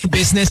it peak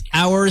business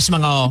hours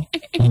mga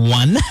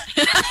 1?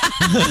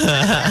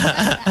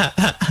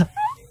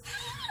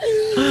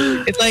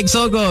 It's like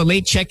Sogo,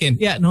 late check-in.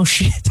 Yeah, no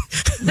shit.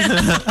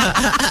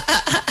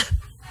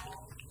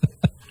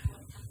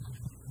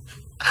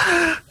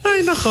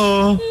 Ay,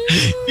 nako.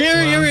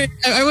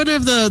 I wonder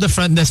if the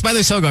front desk. By the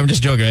way, Sogo, I'm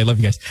just joking. I love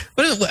you guys.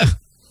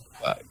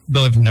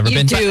 Though I've never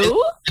been. You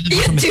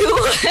do?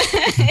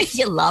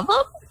 You love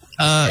him?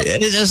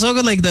 It's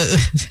Sogo like the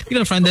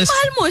front desk.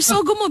 Mahal mo,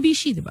 Sogo mo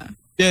bishi, diba?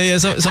 Yeah.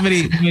 So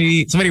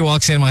somebody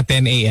walks in at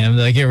 10 a.m.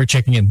 They're like, "Yeah, we're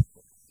checking in."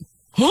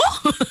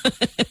 Huh?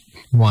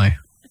 Why?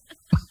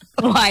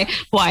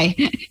 Why?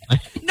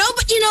 No,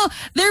 but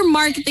they're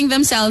marketing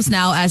themselves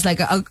now as like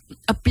a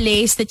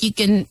place that you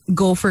can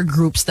go for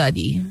group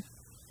study.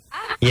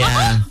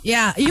 Yeah.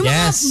 Yeah. Yung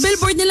Yes. mga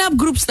billboard nila,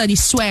 group study,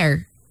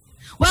 swear.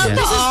 Well, Yeah.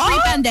 this is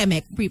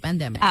pre-pandemic.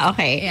 Pre-pandemic.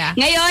 Okay. Yeah.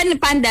 Ngayon,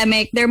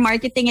 pandemic, they're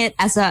marketing it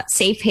as a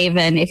safe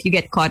haven if you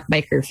get caught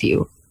by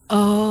curfew.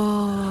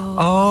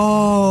 Oh.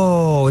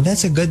 Oh,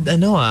 that's a good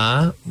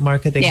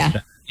marketing.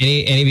 Yeah.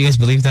 Any of you guys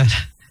believe that?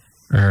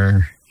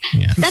 Or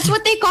yeah. That's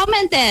what they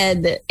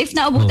commented. If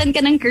naabutan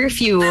ka ng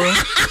curfew,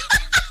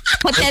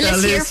 hotel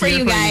is here for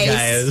you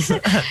guys.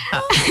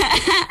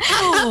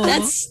 Oh.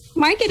 That's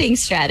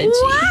marketing strategy.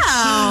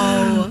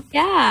 Wow.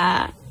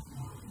 Yeah.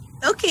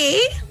 Okay.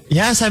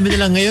 Yeah, sabi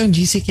nila ngayon,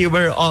 GCQ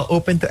were all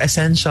open to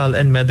essential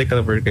and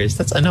medical workers.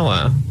 That's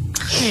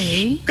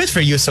Okay. Good for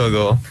you,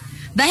 Sogo.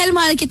 Dahil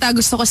mahal kita,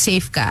 gusto ko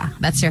safe ka.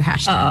 That's your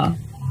hashtag. Oo.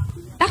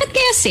 Bakit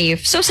kaya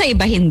safe? So sa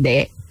iba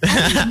hindi.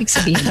 Ano ibig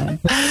sabihin nun?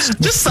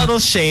 Just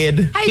subtle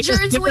shade. Hi,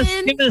 Jerz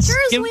win.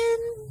 Jerz win.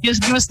 Just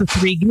give us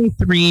give me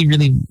three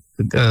really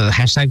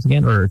hashtags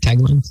again or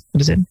taglines. What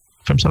is it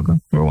from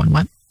Sogo? Number one,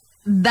 what?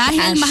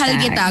 Dahil Hashtag. mahal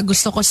kita,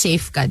 gusto ko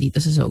safe ka dito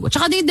sa Sogo.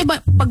 Tsaka di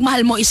ba, pag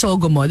mahal mo,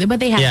 isogo mo. Di ba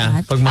they have Yeah,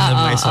 that? pag mahal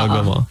mo yung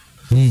Sogo mo.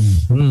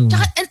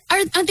 Tsaka, and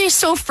aren't they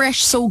so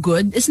fresh, so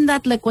good? Isn't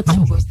that like what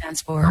Sogo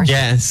stands for?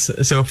 Yes,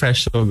 so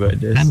fresh, so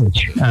good. Yes.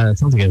 Sandwich.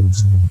 Sounds like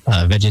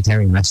a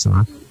vegetarian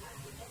restaurant.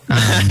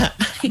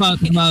 About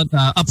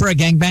Upper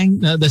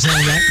Gangbang, the same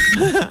that.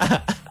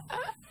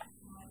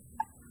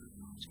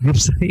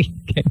 Group study.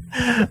 Okay.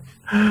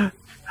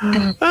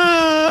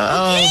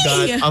 Oh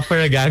God,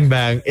 Upper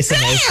Gangbang is a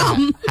nice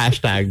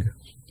hashtag.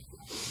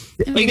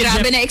 Uy,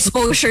 grabe na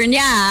exposure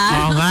niya.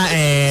 Oo nga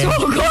eh.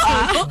 Sogo,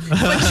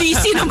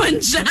 Mag-GC naman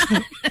siya.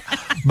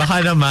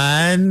 Baka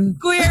naman.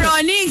 Kuya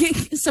Ronnie,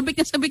 sabik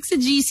na sabik sa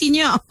GC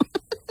niya.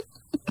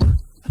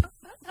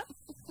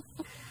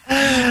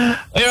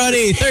 We're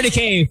already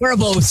 30K for a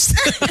post.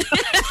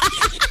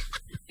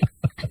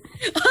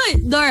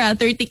 Dora,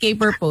 30K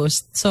per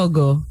post.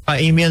 Sogo.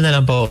 Pa-email na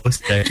lang po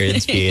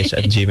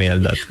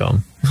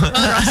recordsph@gmail.com.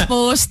 Ross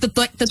post to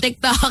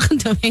TikTok.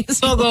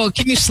 Sogo,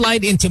 can you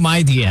slide into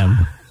my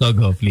DM?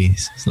 Sogo,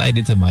 please. Slide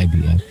into my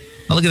DM.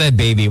 Oh, look at that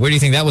baby. Where do you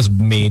think that was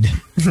made?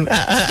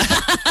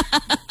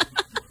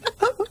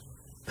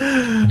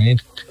 Right?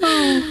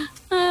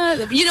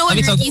 You know what? I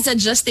mean, Ricky's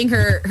adjusting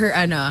her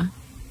camera.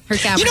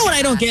 You know what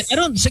I don't get? I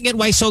don't get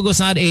why Sogo's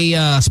not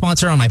a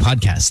sponsor on my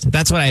podcast.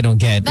 That's what I don't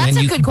get. That's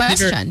a good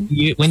question.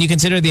 When you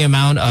consider the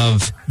amount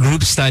of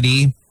group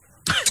study,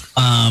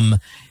 and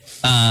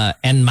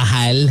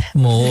mahal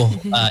mo,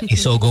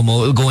 isogo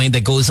mo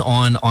that goes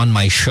on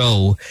my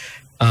show,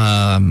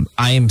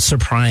 I am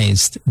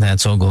surprised that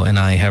Sogo and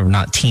I have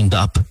not teamed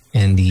up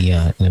in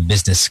a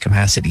business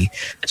capacity.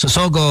 So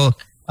Sogo,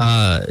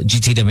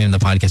 GTW in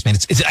the podcast, man,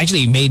 it's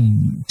actually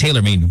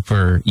tailor-made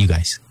for you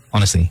guys.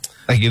 Honestly,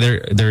 like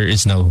there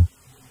is no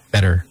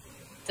better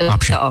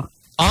option.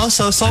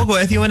 Also, Sogo,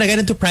 if you want to get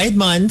into Pride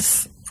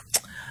Month,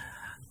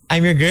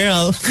 I'm your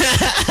girl.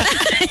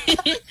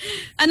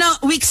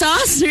 Weak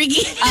sauce,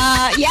 Ricky?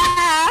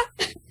 Yeah.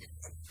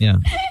 Yeah.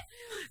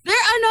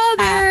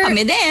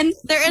 Kami din.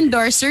 Their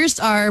endorsers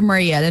are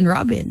Marielle and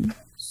Robin.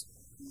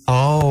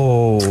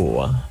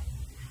 Oh.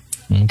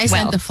 I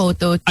sent the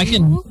photo to I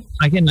can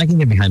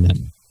get behind that.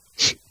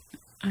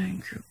 I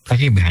can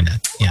get behind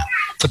that. Yeah.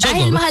 But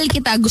Dahil Sogo, mahal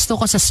kita, gusto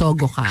ko sa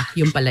Sogo ka.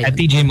 Yung pala at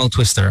yun. DJ Mo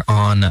Twister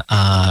on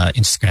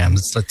Instagram.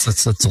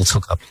 Let's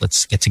hook up.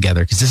 Let's get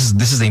together because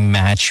this is a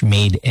match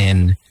made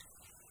in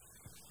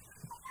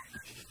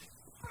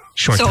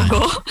short time.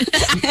 Sogo.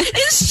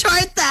 In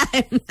short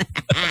time.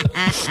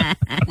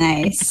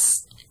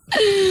 Nice.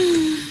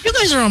 You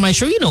guys are on my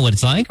show. You know what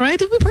it's like, right?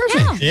 It'll be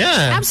perfect.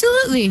 Yeah.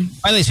 Absolutely.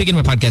 By the way, speaking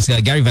of my podcast,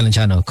 Gary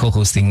Valenciano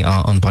co-hosting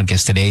on the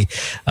podcast today.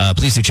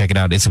 Please do check it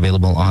out. It's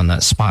available on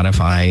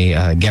Spotify.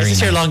 Gary, Is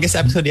this your longest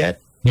episode yet?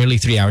 nearly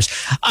 3 hours.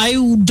 I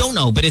don't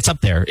know, but it's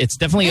up there. It's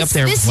definitely up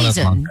there. This with one of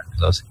the season. longer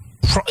episodes.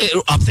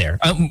 Up there.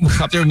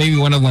 Up there, maybe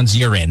one of the ones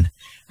you're in.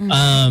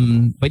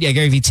 But yeah,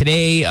 Gary V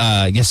today,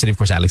 yesterday, of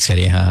course, Alex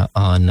Cadeja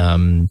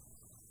on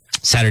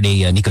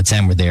Saturday, Nico and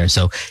Sam were there.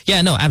 So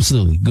yeah, no,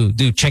 absolutely.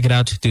 Do check it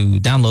out, do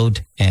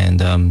download,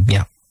 and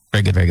yeah,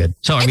 very good, very good.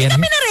 So are we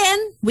Kami at na rin.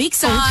 Weak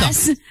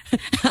sauce.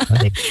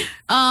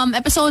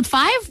 Episode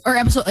 5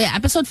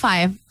 episode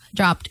 5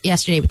 dropped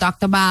yesterday. We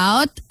talked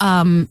about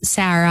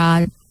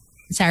Sarah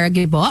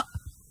Gibo,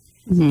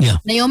 Yeah.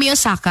 Naomi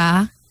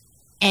Osaka,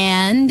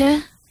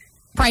 and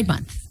Pride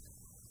Month.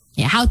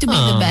 Yeah, how to be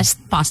the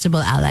best possible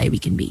ally we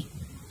can be.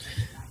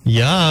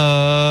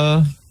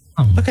 Yeah.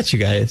 Look at you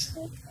guys.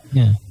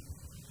 Yeah.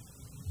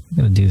 I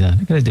gotta do that.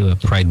 I gotta do a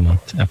Pride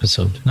Month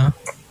episode. No?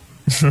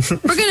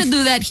 We're gonna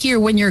do that here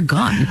when you're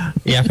gone.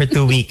 Yeah, for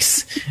 2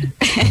 weeks.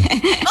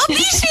 Oh,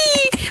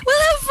 Bishi!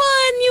 We'll have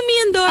fun, you,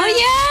 me, and Dora. Oh,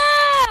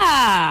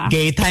 yeah.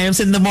 Gay times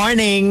in the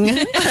morning.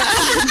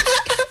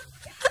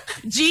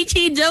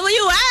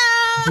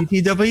 GTWM!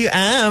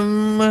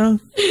 GTWM.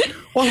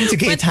 Welcome to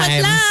Gay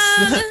Times.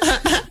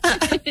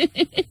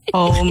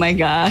 Oh, my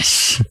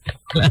gosh.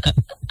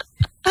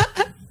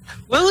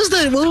 What was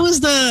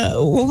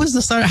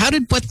the start? How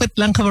did Put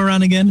Lang come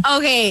around again?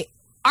 Okay,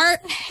 our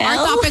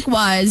topic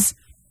was,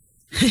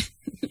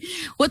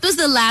 what was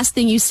the last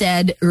thing you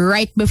said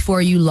right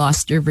before you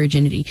lost your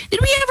virginity? Did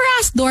we ever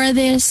ask Dora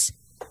this?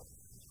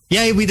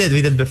 Yeah, we did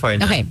before.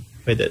 Na. Okay.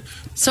 We did.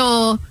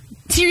 So,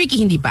 si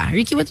Ricky hindi pa.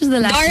 Ricky, what was the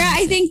last Dora,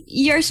 thing? I think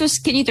yours was,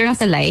 can you turn off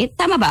the light?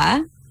 Tama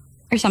ba?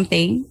 Or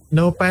something?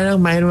 No,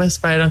 parang mine was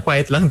parang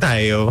quiet lang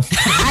tayo.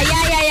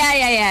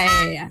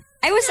 Yeah.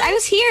 I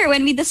was here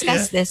when we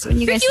discussed this.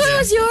 When you guys Ricky, what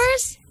was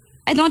yours?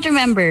 I don't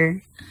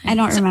remember.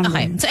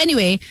 Okay. So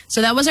anyway,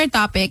 so that was our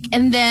topic.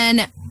 And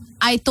then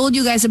I told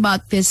you guys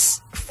about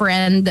this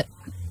friend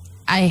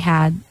I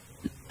had.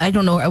 I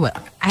don't know.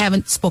 I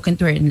haven't spoken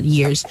to her in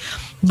years.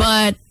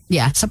 But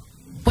yeah, sa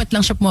puwet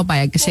lang siya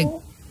pumapayag kasi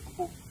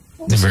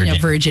gusto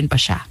niya virgin pa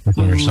siya.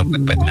 Or so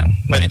pet lang.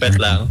 Pet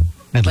lang.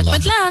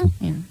 Pet lang.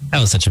 Yeah. That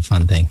was such a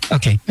fun thing.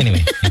 Okay,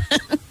 anyway.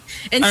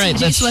 And All right,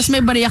 si Jace was, may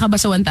bariya ka ba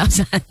sa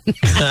 1,000?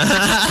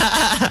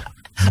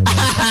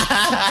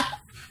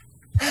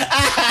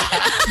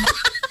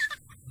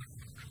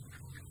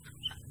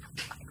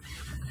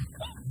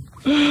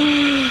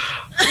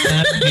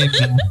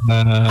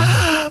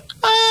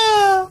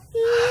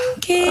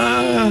 Okay.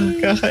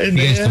 See you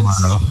guys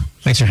tomorrow.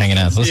 Thanks for hanging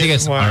out. We'll see you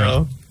guys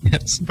tomorrow.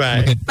 Yes.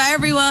 Bye. Bye,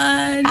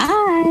 everyone.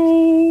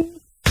 Bye.